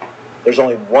movie, there's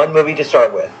only one movie to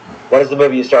start with. What is the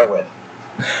movie you start with?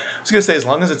 I was going to say, as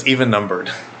long as it's even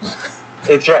numbered.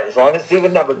 It's right, as long as it's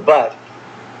even numbered. But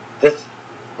this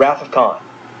Wrath of Khan,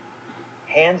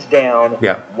 hands down,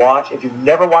 watch. If you've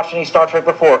never watched any Star Trek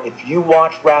before, if you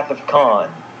watch Wrath of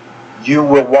Khan, you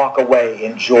will walk away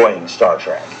enjoying Star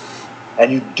Trek. And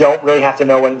you don't really have to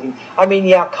know anything. I mean,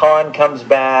 yeah, Khan comes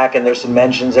back, and there's some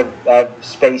mentions of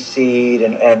Space Seed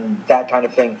and that kind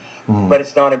of thing, but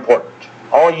it's not important.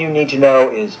 All you need to know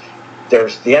is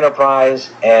there's the Enterprise,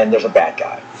 and there's a bad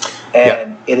guy.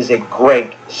 And it is a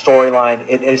great storyline,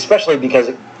 especially because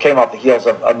it came off the heels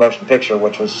of a motion picture,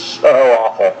 which was so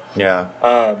awful. Yeah.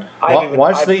 I've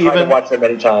watched them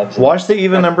many times. Watch the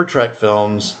even number Trek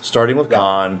films, starting with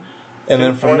Khan. And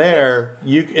then from there,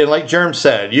 and like Jerm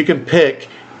said, you can pick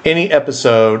any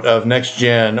episode of Next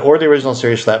Gen or the original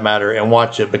series for that matter and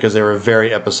watch it because they were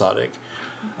very episodic.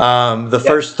 The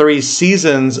first 3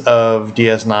 seasons of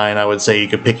DS9, I would say you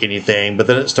could pick anything, but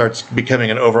then it starts becoming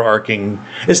an overarching.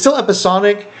 It's still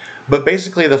episodic, but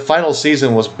basically the final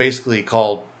season was basically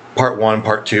called Part 1,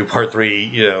 Part 2, Part 3,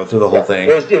 you know, through the whole thing.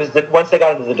 It was once they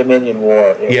got into the Dominion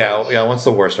War. Once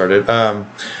the war started.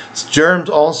 Germs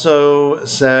also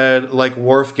said, like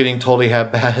Worf getting told he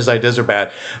had his ideas are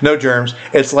bad. No, Germs.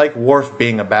 It's like Worf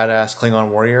being a badass Klingon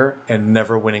warrior and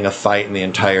never winning a fight in the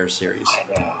entire series.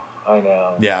 I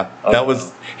know. Yeah,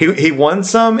 was he won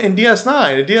some in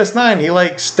DS9. In DS9, he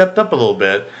like stepped up a little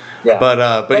bit. Yeah.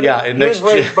 But yeah, he was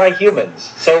raised by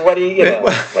humans. So what do you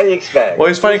what do you expect? Well,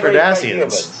 he's fighting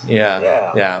Cardassians.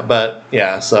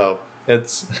 Yeah. So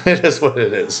it is what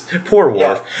it is. Poor Worf.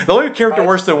 Yeah. The only character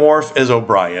worse than Worf is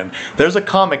O'Brien. There's a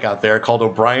comic out there called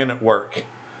O'Brien at Work.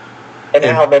 And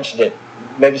Hal mentioned it.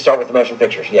 Maybe start with the motion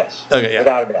pictures. Yes. Okay. Yeah.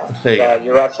 Without a doubt.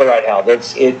 You're absolutely right, Hal.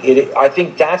 I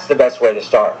think that's the best way to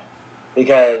start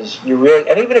because you really,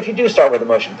 and even if you do start with a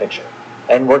motion picture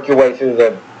and work your way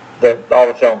through all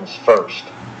the films first.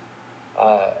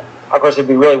 Of course, it'd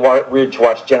be really weird to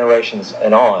watch Generations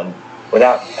and on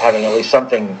without having at least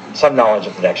some knowledge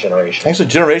of the Next Generation. Actually,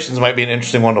 Generations might be an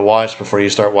interesting one to watch before you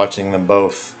start watching them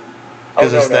both,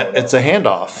 because it's a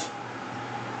handoff.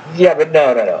 Yeah, but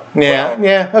no.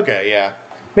 Yeah. Okay. Yeah.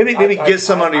 Maybe get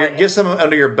some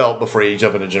under your belt before you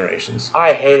jump into Generations.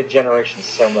 I hated Generations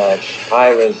so much.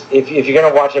 If you're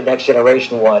gonna watch a Next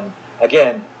Generation one,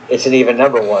 again, it's an even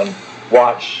number one.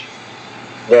 Watch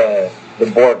the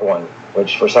Borg one,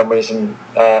 which for some reason,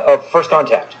 First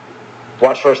Contact.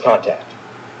 Watch First Contact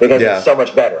because it's so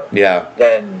much better. Yeah.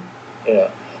 Than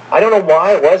I don't know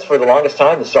why it was for the longest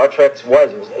time. The Star Trek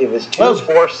it was 2,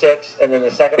 4, 6, and then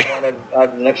the second one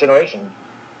of the Next Generation.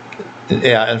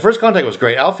 Yeah, and First Contact was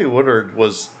great. Alfie Woodard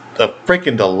was a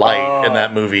freaking delight in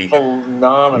that movie.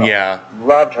 Phenomenal. Yeah.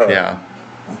 Loved her. Yeah.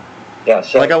 Yeah,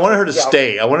 so, I wanted her to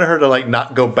stay. I wanted her to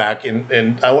not go back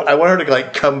and I wanted her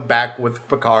to come back with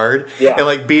Picard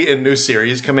and be in new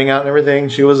series coming out and everything.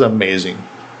 She was amazing.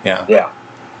 Yeah. Yeah.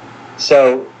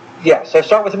 So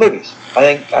start with the movies.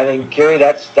 I think Kiri,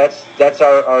 that's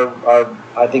our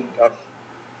I think our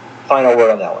final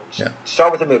word on that one. Yeah.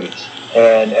 Start with the movies,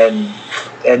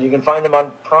 and you can find them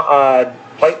on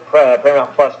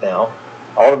Paramount Plus now.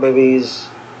 all the movies,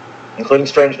 including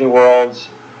Strange New Worlds.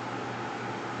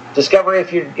 Discovery,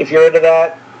 if you're into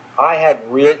that,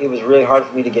 it was really hard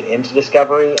for me to get into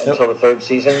Discovery until the third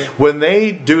season. When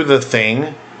they do the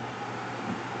thing,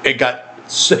 it got.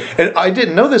 And I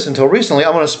didn't know this until recently.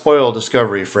 I'm going to spoil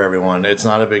Discovery for everyone. It's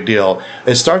not a big deal.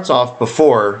 It starts off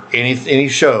before any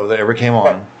show that ever came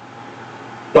on. Right.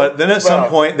 But then at some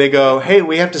point they go, hey,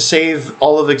 we have to save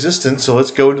all of existence, so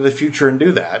let's go into the future and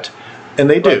do that. And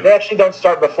they do. Right. They actually don't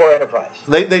start before Enterprise.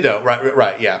 They don't.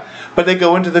 Right, yeah. But they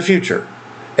go into the future.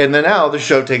 And then now the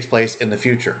show takes place in the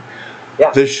future.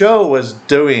 Yeah. The show was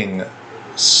doing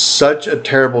such a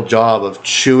terrible job of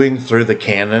chewing through the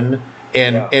canon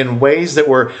in ways that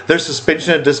were, there's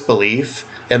suspension of disbelief,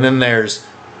 and then there's,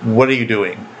 what are you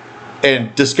doing?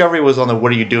 And Discovery was on the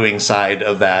what are you doing side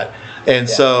of that. And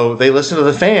so they listened to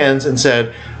the fans and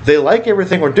said, they like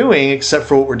everything we're doing except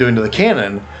for what we're doing to the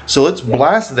canon, so let's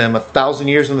blast them 1,000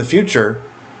 years in the future.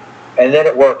 And then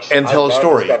it works. And tell a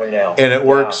story. And it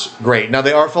works great. Now,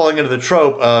 they are falling into the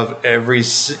trope of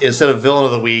instead of villain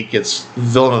of the week, it's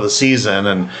villain of the season.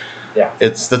 And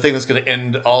it's the thing that's going to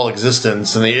end all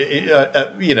existence. And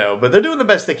but they're doing the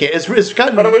best they can. It's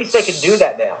gotten, but at least they can do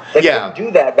that now. They couldn't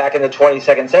do that back in the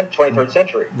 23rd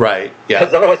century. Right, yeah.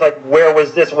 Because otherwise, where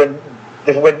was this when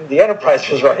the Enterprise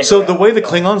was running? So the way the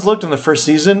Klingons looked in the first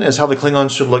season is how the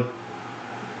Klingons should look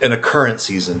in a current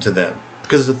season to them.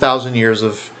 Because it's 1,000 years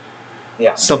of...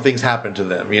 something's happened to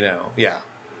them,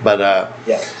 But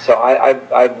so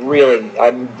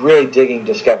I'm really digging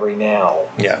Discovery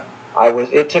now. Yeah. I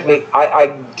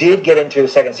did get into the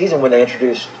second season when they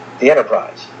introduced the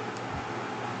Enterprise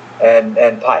and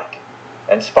Pike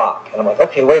and Spock, and I'm like,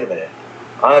 okay, wait a minute,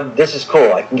 this is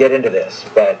cool. I can get into this.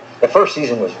 But the first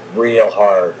season was real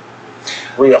hard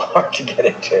to get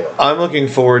into. I'm looking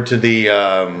forward to the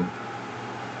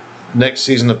next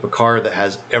season of Picard that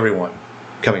has everyone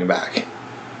coming back.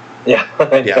 Yeah.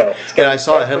 And I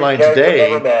saw a headline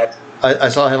today. I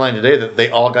saw a headline today that they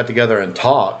all got together and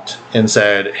talked and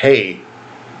said, hey,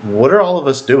 what are all of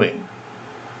us doing?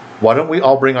 Why don't we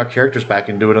all bring our characters back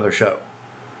and do another show?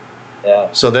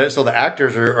 Yeah. So the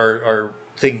actors are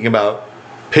thinking about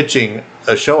pitching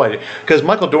a show idea. Because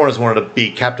Michael Dorn has wanted to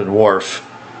be Captain Worf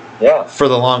for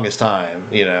the longest time,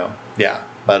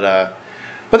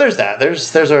 But there's that.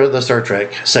 There's the Star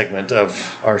Trek segment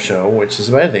of our show, which is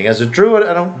about anything. As a druid,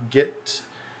 I don't get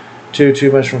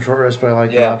too much from short rest, but I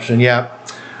like the option.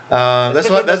 That's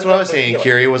what I was saying,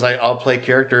 Kiri, was I'll play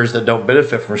characters that don't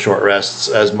benefit from short rests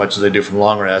as much as they do from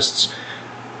long rests.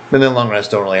 And then long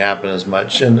rests don't really happen as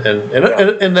much in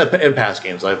past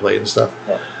games I played and stuff.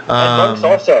 Yeah. And monks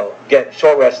also get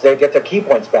short rests. They get their key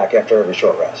points back after every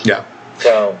short rest. Yeah.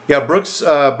 So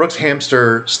Brook's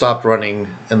hamster stopped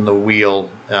running in the wheel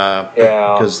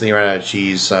because he ran out of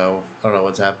cheese. So I don't know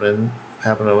what's happening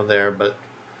over there. But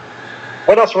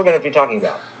what else we're going to be talking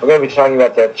about? We're going to be talking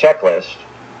about the checklist.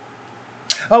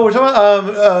 Oh, we're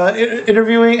talking about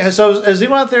interviewing. So has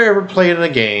anyone out there ever played in a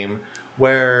game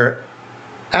where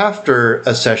after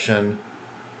a session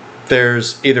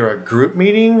there's either a group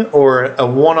meeting or a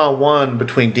one-on-one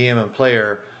between DM and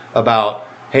player about,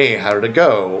 hey, how did it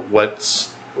go? What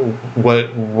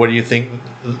do you think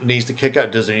needs to kick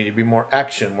out? Does there need to be more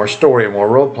action, more story, more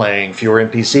role playing, fewer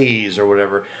NPCs or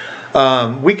whatever?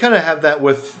 We kind of have that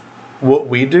with what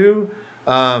we do,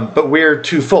 but we're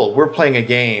twofold. We're playing a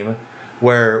game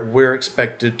where we're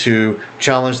expected to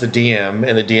challenge the DM,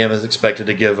 and the DM is expected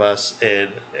to give us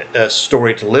a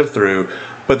story to live through,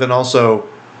 but then also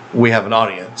we have an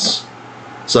audience.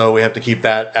 So we have to keep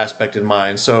that aspect in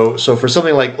mind. So for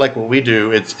something like what we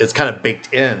do, it's kind of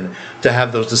baked in to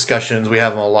have those discussions. We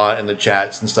have them a lot in the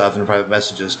chats and stuff and private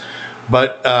messages.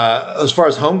 But as far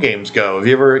as home games go, have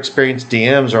you ever experienced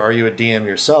DMs, or are you a DM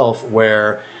yourself,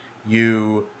 where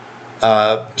you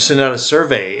send out a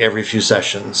survey every few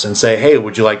sessions and say, hey,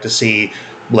 would you like to see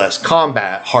less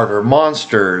combat, harder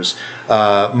monsters,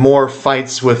 more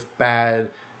fights with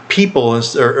bad people,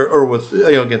 or with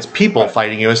against people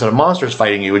fighting you instead of monsters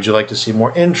fighting you? Would you like to see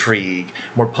more intrigue,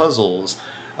 more puzzles?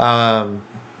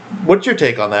 What's your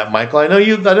take on that, Michael? I know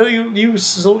you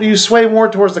sway more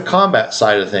towards the combat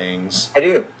side of things. I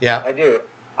do. Yeah, I do.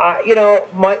 Now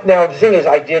the thing is,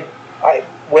 of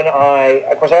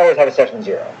course I always have a session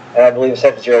 0, and I believe in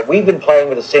session 0 we've been playing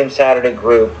with the same Saturday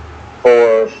group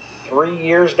for 3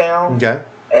 years now. Okay.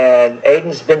 And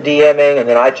Aiden's been DMing, and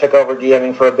then I took over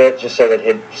DMing for a bit, just so that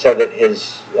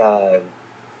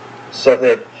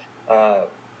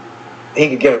he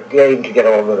could get a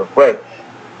little bit of break.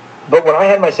 But when I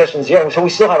had my session 0, so we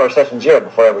still have our session 0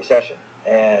 before every session,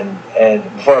 and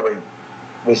before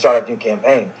we start a new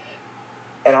campaign.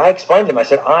 And I explained to him, I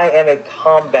said, I am a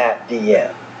combat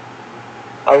DM.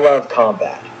 I love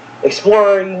combat.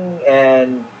 Exploring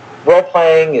and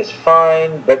role-playing is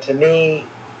fine, but to me,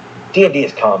 D&D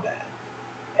is combat.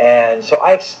 And so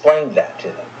I explained that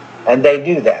to them, and they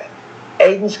knew that.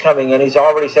 Aiden's coming in. He's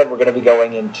already said we're going to be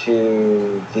going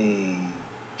into the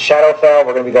Shadowfell.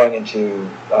 We're going to be going into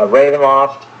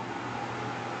Ravenloft.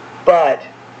 But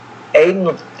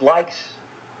Aiden likes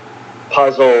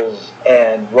puzzles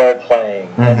and role-playing.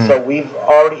 Mm-hmm. And so he's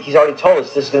already told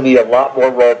us this is going to be a lot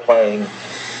more role-playing.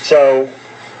 So,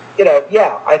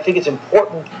 I think it's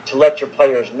important to let your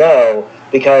players know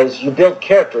because you build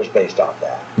characters based off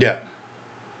that. Yeah.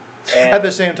 And at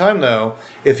the same time, though,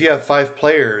 if you have 5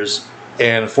 players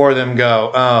and 4 of them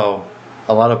go, oh,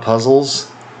 a lot of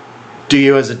puzzles, do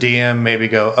you as a DM maybe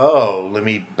go, oh, let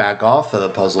me back off of the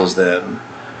puzzles then?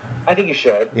 I think you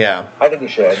should. Yeah. I think you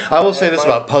should. I will say this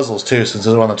about puzzles, too, since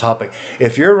it's on the topic.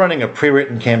 If you're running a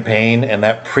pre-written campaign and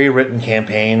that pre-written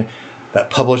campaign, that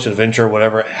published adventure,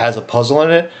 whatever, has a puzzle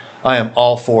in it, I am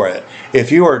all for it.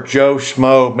 If you are Joe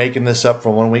Schmo making this up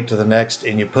from one week to the next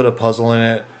and you put a puzzle in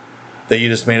it that you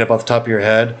just made up off the top of your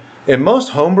head, in most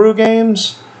homebrew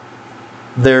games,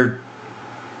 they're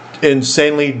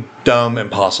insanely dumb and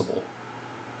impossible.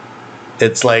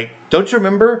 It's like, don't you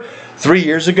remember 3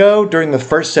 years ago during the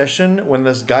first session when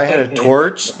this guy had a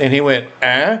torch and he went,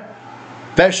 that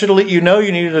should have let you know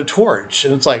you needed a torch.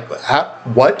 And it's like,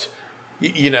 what?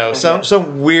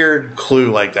 Some weird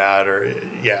clue like that, or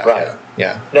right.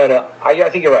 Yeah. No, I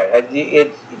think you're right.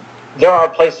 There are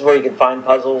places where you can find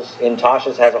puzzles. In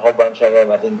Tasha's has a whole bunch of them.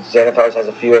 I think Xanathar's has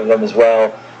a few of them as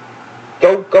well.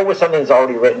 Go with something that's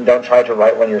already written. Don't try to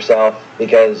write one yourself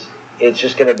because it's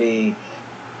just going to be.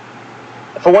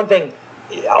 For one thing,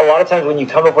 a lot of times when you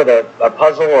come up with a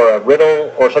puzzle or a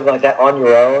riddle or something like that on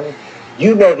your own,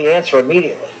 you know the answer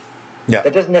immediately. Yeah.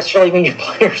 That doesn't necessarily mean your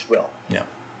players will. Yeah.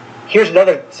 Here's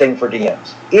another thing for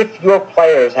DMs. If your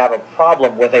players have a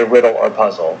problem with a riddle or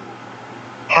puzzle,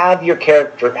 have your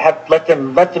character let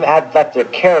their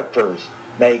characters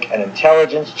make an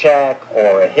intelligence check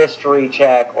or a history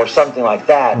check or something like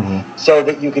that, so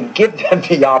that you can give them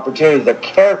the opportunity the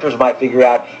characters might figure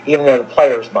out, even though the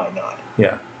players might not.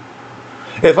 Yeah.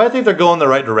 If I think they're going the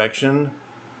right direction,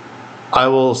 I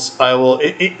will.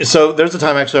 So there's a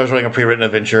time actually I was running a pre-written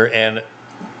adventure, and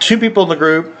 2 people in the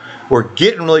group were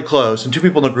getting really close, and 2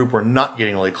 people in the group were not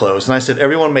getting really close. And I said,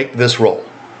 everyone make this roll.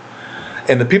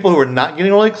 And the people who were not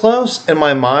getting really close, in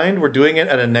my mind, were doing it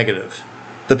at a negative.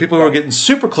 The people who were getting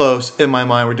super close, in my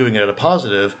mind, were doing it at a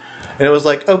positive. And it was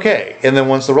like, okay. And then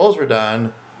once the rolls were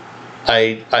done,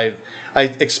 I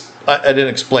didn't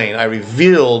explain. I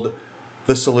revealed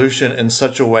the solution in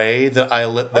such a way that I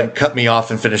let them cut me off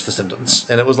and finish the sentence.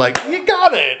 And it was like, you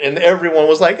got it. And everyone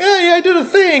was like, hey, I did a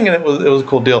thing. And it was a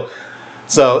cool deal.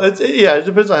 So, it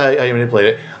depends on how you manipulate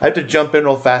it. I have to jump in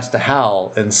real fast to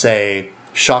Hal and say,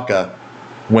 Shaka,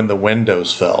 when the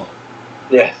windows fell.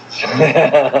 Yeah.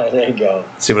 There you go.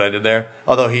 See what I did there?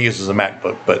 Although he uses a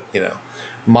MacBook, but,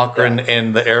 Mokrin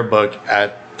and the Air Book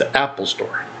at the Apple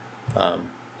Store.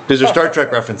 These are Star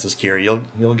Trek references, Kira.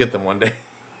 You'll get them one day.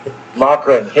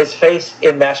 Mokrin, his face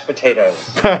in mashed potatoes.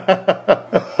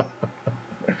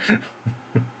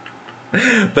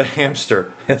 The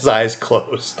hamster, his eyes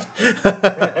closed.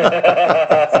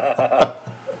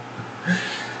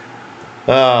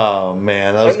 Oh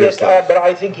man, that was good stuff. But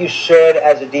I think you should,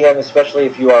 as a DM, especially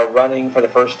if you are running for the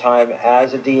first time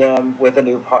as a DM with a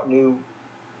new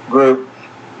group,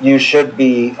 you should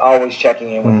be always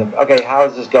checking in with them. Okay, how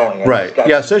is this going? Right.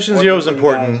 Yeah, session 0 is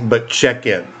important, but check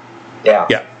in. Yeah.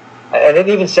 Yeah. And it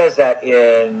even says that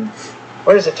in,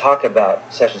 where does it talk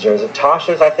about session 0? Is it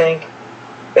Tasha's, I think?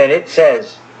 And it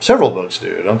says... Several books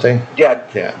do, don't they?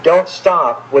 Yeah. Don't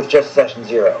stop with just session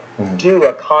 0. Do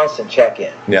a constant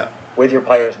check-in. Yeah. With your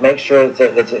players. Make sure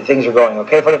that things are going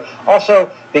okay for them.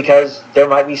 Also, because there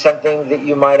might be something that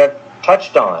you might have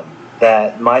touched on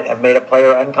that might have made a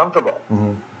player uncomfortable.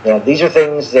 These are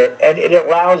things that... And it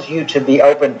allows you to be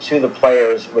open to the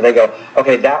players where they go,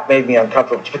 okay, that made me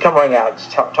uncomfortable. To come running out and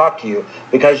talk to you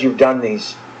because you've done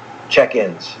these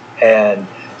check-ins. And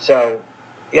so...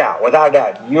 Yeah, without a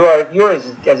doubt. You are as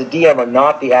a DM are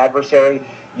not the adversary.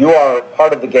 You are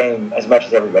part of the game as much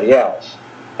as everybody else.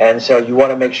 And so you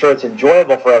want to make sure it's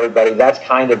enjoyable for everybody. That's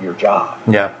kind of your job.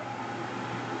 Yeah.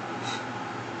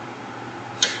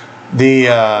 The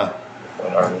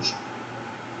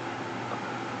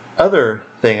other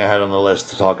thing I had on the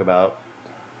list to talk about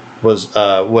was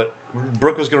what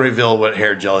Brook was going to reveal what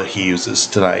hair gel he uses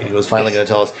tonight. He was finally going to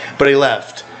tell us, but he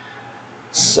left.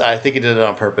 So I think he did it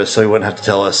on purpose, so he wouldn't have to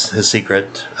tell us his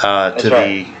secret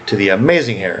to the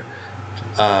amazing hair.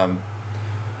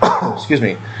 Excuse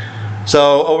me.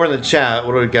 So over in the chat,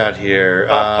 what do we got here?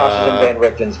 Tasha's and Van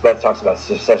Richten's both talks about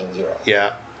Session Zero.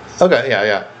 Yeah. Okay.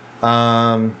 Yeah.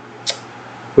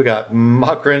 We got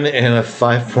Machrin in a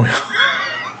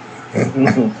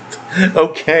 5.0.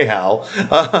 Okay, Hal.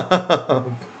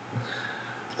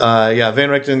 Yeah, Van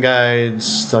Richten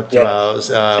guides talked about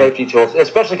safety tools,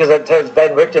 especially because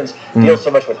Van Richten's deals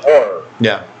so much with horror.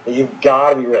 Yeah. That you've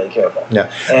got to be really careful.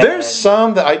 Yeah. There's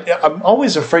some that I'm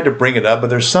always afraid to bring it up, but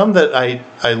there's some that I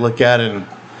look at and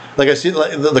like I see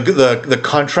like the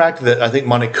contract that I think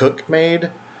Monty Cook made,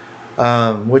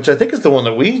 which I think is the one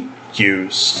that we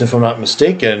used, if I'm not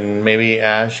mistaken. Maybe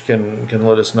Ash can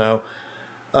let us know.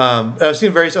 I've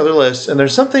seen various other lists, and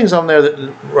there's some things on there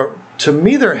that, to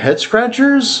me, they're head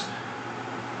scratchers.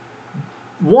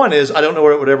 One is I don't know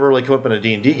where it would ever really come up in a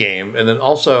D&D game, and then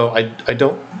also I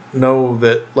don't know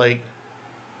that like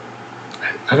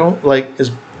I don't like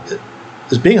is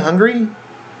being hungry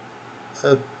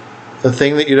a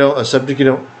thing that a subject you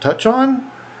don't touch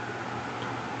on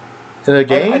in a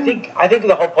game. I think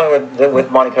the whole point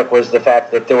with Monty Cook was the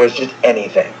fact that there was just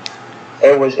anything.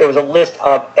 It was a list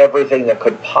of everything that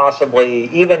could possibly,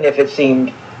 even if it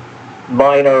seemed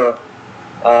minor.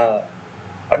 Yeah,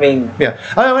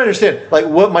 I understand. Like,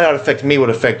 what might not affect me would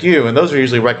affect you, and those are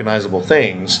usually recognizable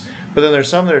things. But then there's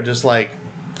some that are just like,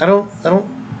 I don't know.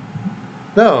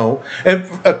 And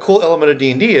a cool element of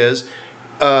D&D is,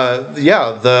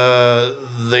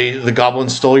 the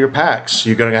goblins stole your packs.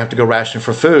 You're gonna have to go ration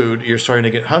for food. You're starting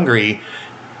to get hungry.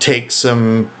 Take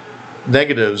some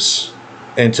negatives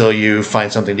until you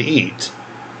find something to eat,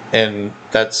 and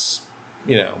that's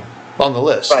on the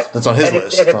list. Right. That's on his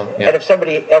list. And if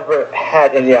somebody ever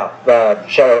had,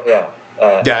 Shadow,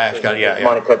 Ash got it.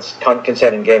 Monty Cook's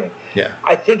consent in gaming. Yeah,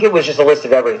 I think it was just a list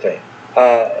of everything,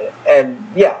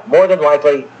 and more than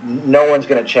likely, no one's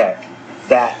going to check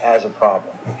that as a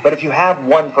problem. But if you have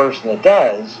one person that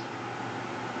does,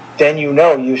 then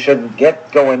you shouldn't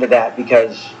go into that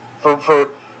because for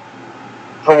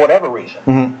whatever reason.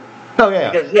 Mm-hmm. Oh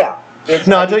yeah. Because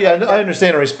I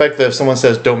understand and respect that if someone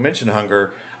says don't mention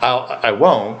hunger, I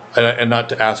won't, and not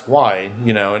to ask why,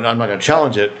 and I'm not going to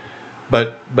challenge it.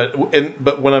 But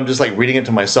when I'm just like reading it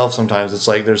to myself, sometimes it's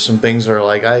like there's some things that are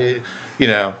like I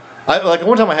like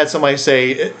one time I had somebody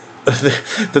say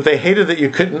that they hated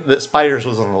that spiders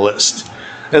was on the list.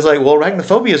 It's like, well,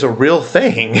 arachnophobia is a real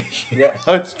thing.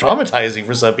 It's traumatizing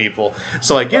for some people.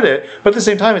 So I get it, but at the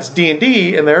same time, it's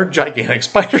D&D, and there are gigantic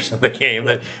spiders in the game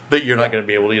that you're not going to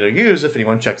be able to use if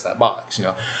anyone checks that box.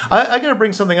 I got to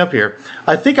bring something up here.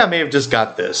 I think I may have just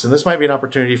got this, and this might be an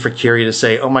opportunity for Kiri to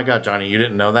say, "Oh my God, Johnny, you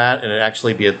didn't know that," and it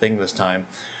actually be a thing this time.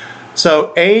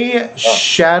 So, a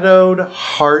Shadowed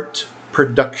Heart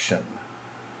production.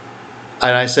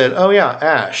 And I said, oh yeah,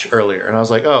 Ash earlier. And I was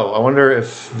like, oh, I wonder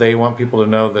if they want people to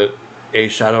know that a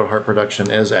Shadowed Heart production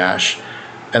is Ash.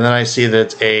 And then I see that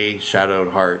it's a Shadowed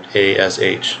Heart,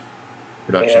 ASH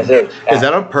production. ASH. Is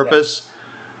that on purpose?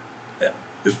 Yeah.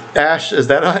 Ash, is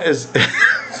that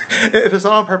if it's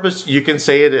not on purpose, you can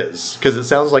say it is, because it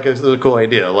sounds like it's a cool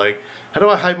idea. Like, how do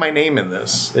I hide my name in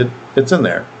this? It's in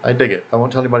there. I dig it. I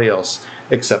won't tell anybody else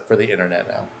except for the internet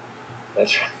now.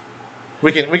 That's right.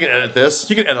 We can edit this.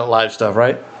 You can edit live stuff,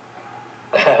 right?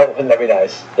 Wouldn't that be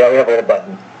nice? Yeah, we have a little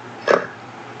button.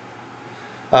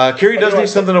 Kiri does need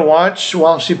something to watch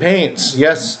while she paints.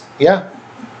 Yes. Yeah.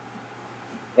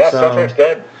 Yeah, Star Trek's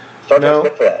good. Star Trek's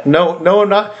good for that.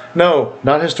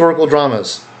 Not historical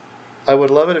dramas. I would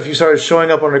love it if you started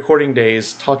showing up on recording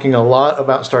days talking a lot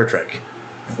about Star Trek.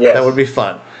 Yes. That would be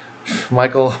fun.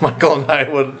 Michael and I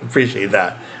would appreciate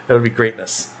that. That would be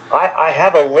greatness. I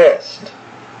have a list.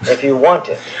 If you want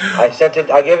it, I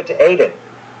gave it to Aiden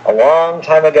a long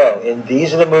time ago. And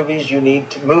these are the movies you need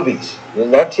to movies.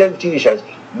 Not TV shows.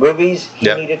 Movies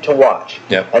he needed to watch.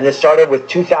 Yep. And this started with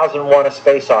 2001: A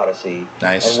Space Odyssey.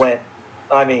 Nice. And went.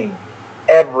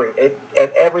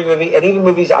 Every movie, and even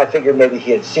movies I figured maybe he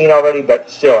had seen already,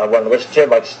 but still I wanted to listen to,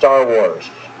 like Star Wars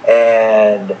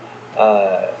and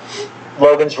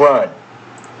Logan's Run.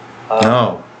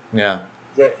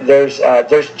 There's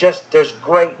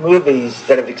great movies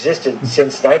that have existed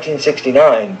since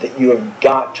 1969 that you have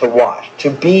got to watch. To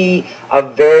be a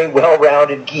very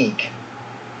well-rounded geek,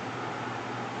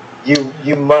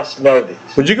 you must know these.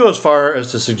 Would you go as far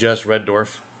as to suggest Red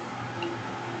Dwarf?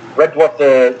 Red Dwarf,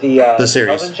 the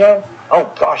series show?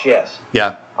 Oh gosh, yes.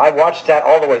 Yeah. I watched that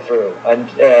all the way through, and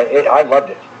I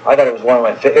loved it. I thought it was one of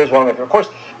my favorites. Of course,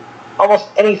 almost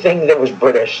anything that was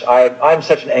British. I'm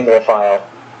such an Anglophile.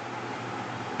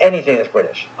 Anything that's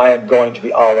British, I am going to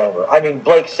be all over. I mean,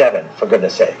 Blake 7, for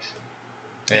goodness sakes.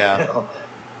 Yeah.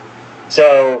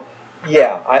 So,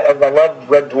 Yeah, I love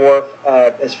Red Dwarf.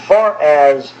 As far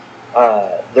as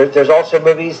there's also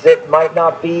movies that might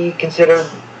not be considered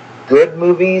good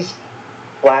movies.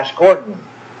 Flash Gordon.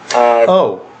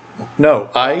 Oh no,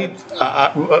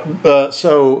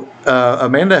 so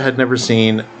Amanda had never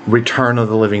seen Return of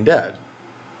the Living Dead.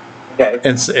 Okay.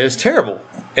 And it's terrible.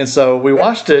 And so we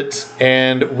watched it,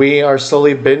 and we are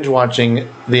slowly binge watching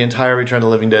the entire Return of the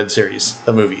Living Dead series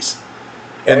of movies.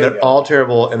 And they're all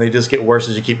terrible, and they just get worse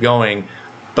as you keep going.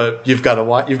 But you've got to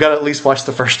at least watch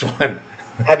the first one.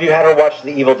 Have you had her watch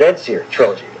the Evil Dead series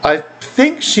trilogy? I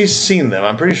think she's seen them.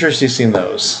 I'm pretty sure she's seen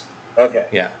those. Okay.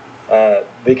 Yeah.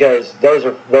 Because those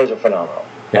are phenomenal.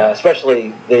 Yeah.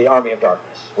 Especially the Army of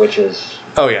Darkness, which is.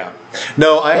 Oh yeah.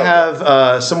 No, I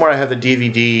have somewhere. I have the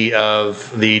DVD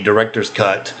of the director's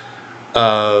cut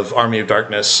of Army of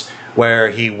Darkness, where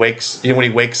he wakes. When he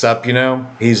wakes up,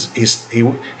 he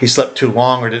slept too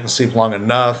long, or didn't sleep long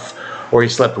enough, or he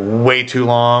slept way too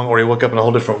long, or he woke up in a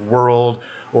whole different world,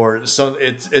 or so.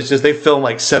 It's just they film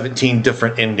like 17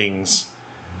 different endings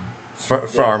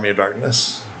for Army of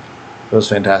Darkness. It was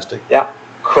fantastic. Yeah,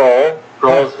 Kroll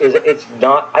is. It's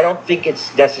not. I don't think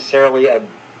it's necessarily a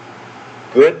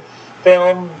good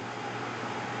film,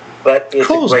 but it's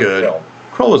Kroll's a great good. film.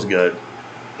 Kroll is good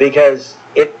Because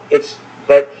it's.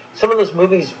 But some of those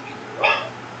movies,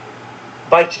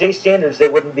 by today's standards, they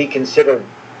wouldn't be considered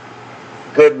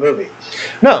good movies.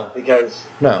 No. Because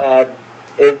No.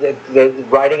 The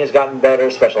writing has gotten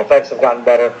better, special effects have gotten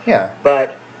better. Yeah.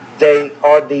 But they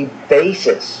are the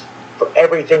basis for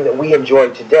everything that we enjoy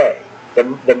today.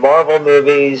 The Marvel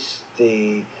movies,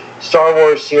 the Star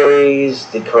Wars series,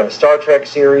 the current Star Trek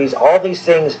series, all these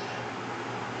things,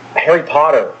 Harry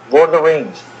Potter, Lord of the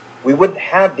Rings, we wouldn't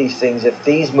have these things if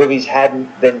these movies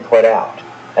hadn't been put out.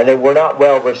 And they were not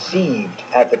well received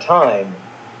at the time.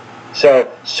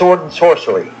 So, Sword and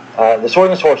Sorcery, The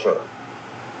Sword and the Sorcerer,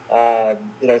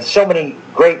 so many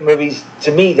great movies.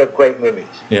 To me, they're great movies.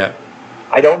 Yeah.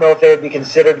 I don't know if they would be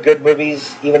considered good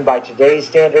movies even by today's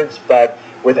standards, but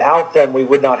without them, we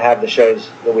would not have the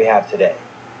shows that we have today.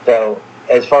 So,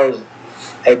 as far as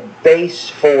a base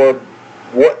for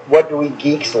what do we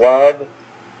geeks love,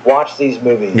 watch these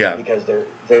movies because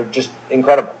they're just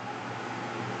incredible.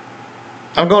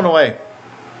 I'm going away.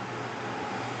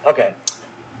 Okay.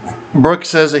 Brook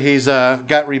says that he's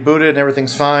got rebooted and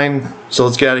everything's fine, so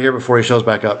let's get out of here before he shows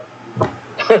back up.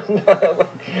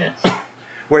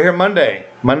 We're here Monday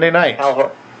night.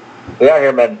 We are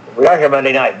here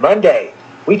Monday night. Monday,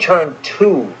 we turn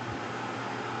 2.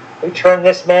 We turn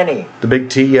this many. The big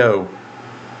TO,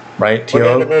 right? TO.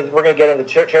 We're going to get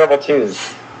into terrible twos,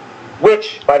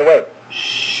 which, by the way,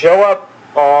 show up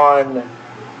on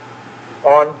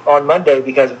Monday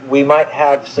because we might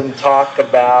have some talk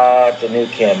about the new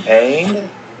campaign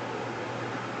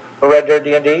for Red Dead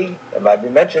D&D. There might be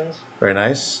mentions. Very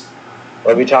nice.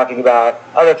 We'll be talking about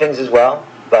other things as well,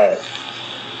 but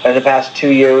in the past 2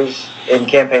 years in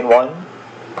Campaign 1,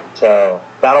 so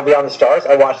Battle Beyond the Stars,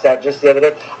 I watched that just the other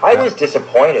day. I was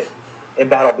disappointed in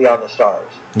Battle Beyond the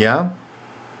Stars. Yeah?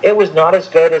 It was not as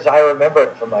good as I remember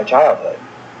it from my childhood.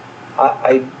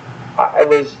 I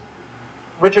was...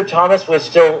 Richard Thomas was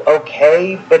still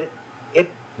okay, but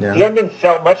the ending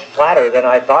felt much flatter than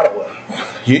I thought it would.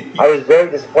 I was very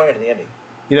disappointed in the ending.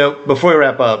 Before we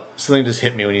wrap up, something just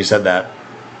hit me when you said that.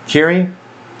 Kiri,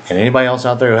 and anybody else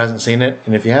out there who hasn't seen it,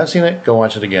 and if you have seen it, go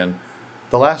watch it again.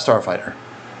 The Last Starfighter.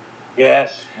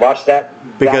 Yes, watched that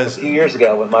back a few years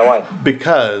ago with my wife.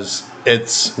 Because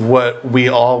it's what we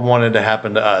all wanted to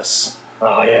happen to us.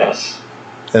 Oh, yes.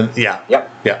 And yeah. Yep.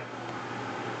 Yeah.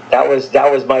 That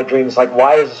was my dream. It's like,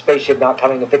 why is a spaceship not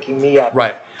coming and picking me up?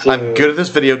 Right. I'm good at this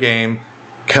video game.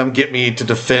 Come get me to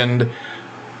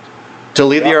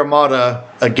lead the Armada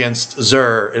against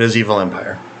Zur and his evil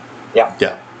empire. Yeah.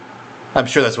 Yeah. I'm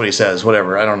sure that's what he says.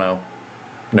 Whatever. I don't know.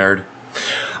 Nerd.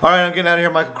 All right, I'm getting out of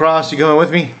here. Michael Cross, you going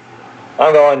with me?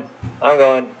 I'm going. All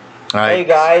right. Hey,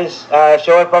 guys.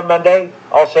 Show up on Monday.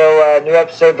 Also, a new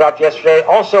episode dropped yesterday.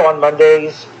 Also on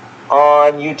Mondays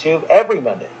on YouTube every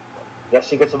Monday. Yes,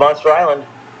 Secrets of Monster Island.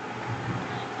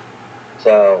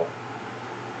 So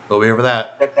we'll be here for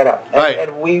that. Check that out.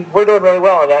 And we're doing really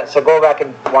well on that, so go back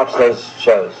and watch those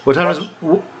shows. What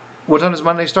time does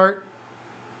Monday start?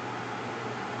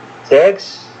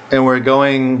 6. And we're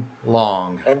going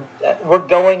long. And we're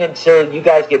going until you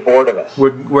guys get bored of us.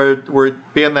 We're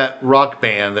being that rock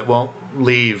band that won't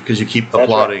leave because you keep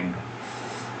applauding.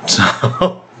 Right.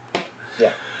 So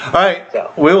yeah. All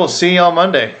right. We will see you on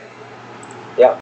Monday.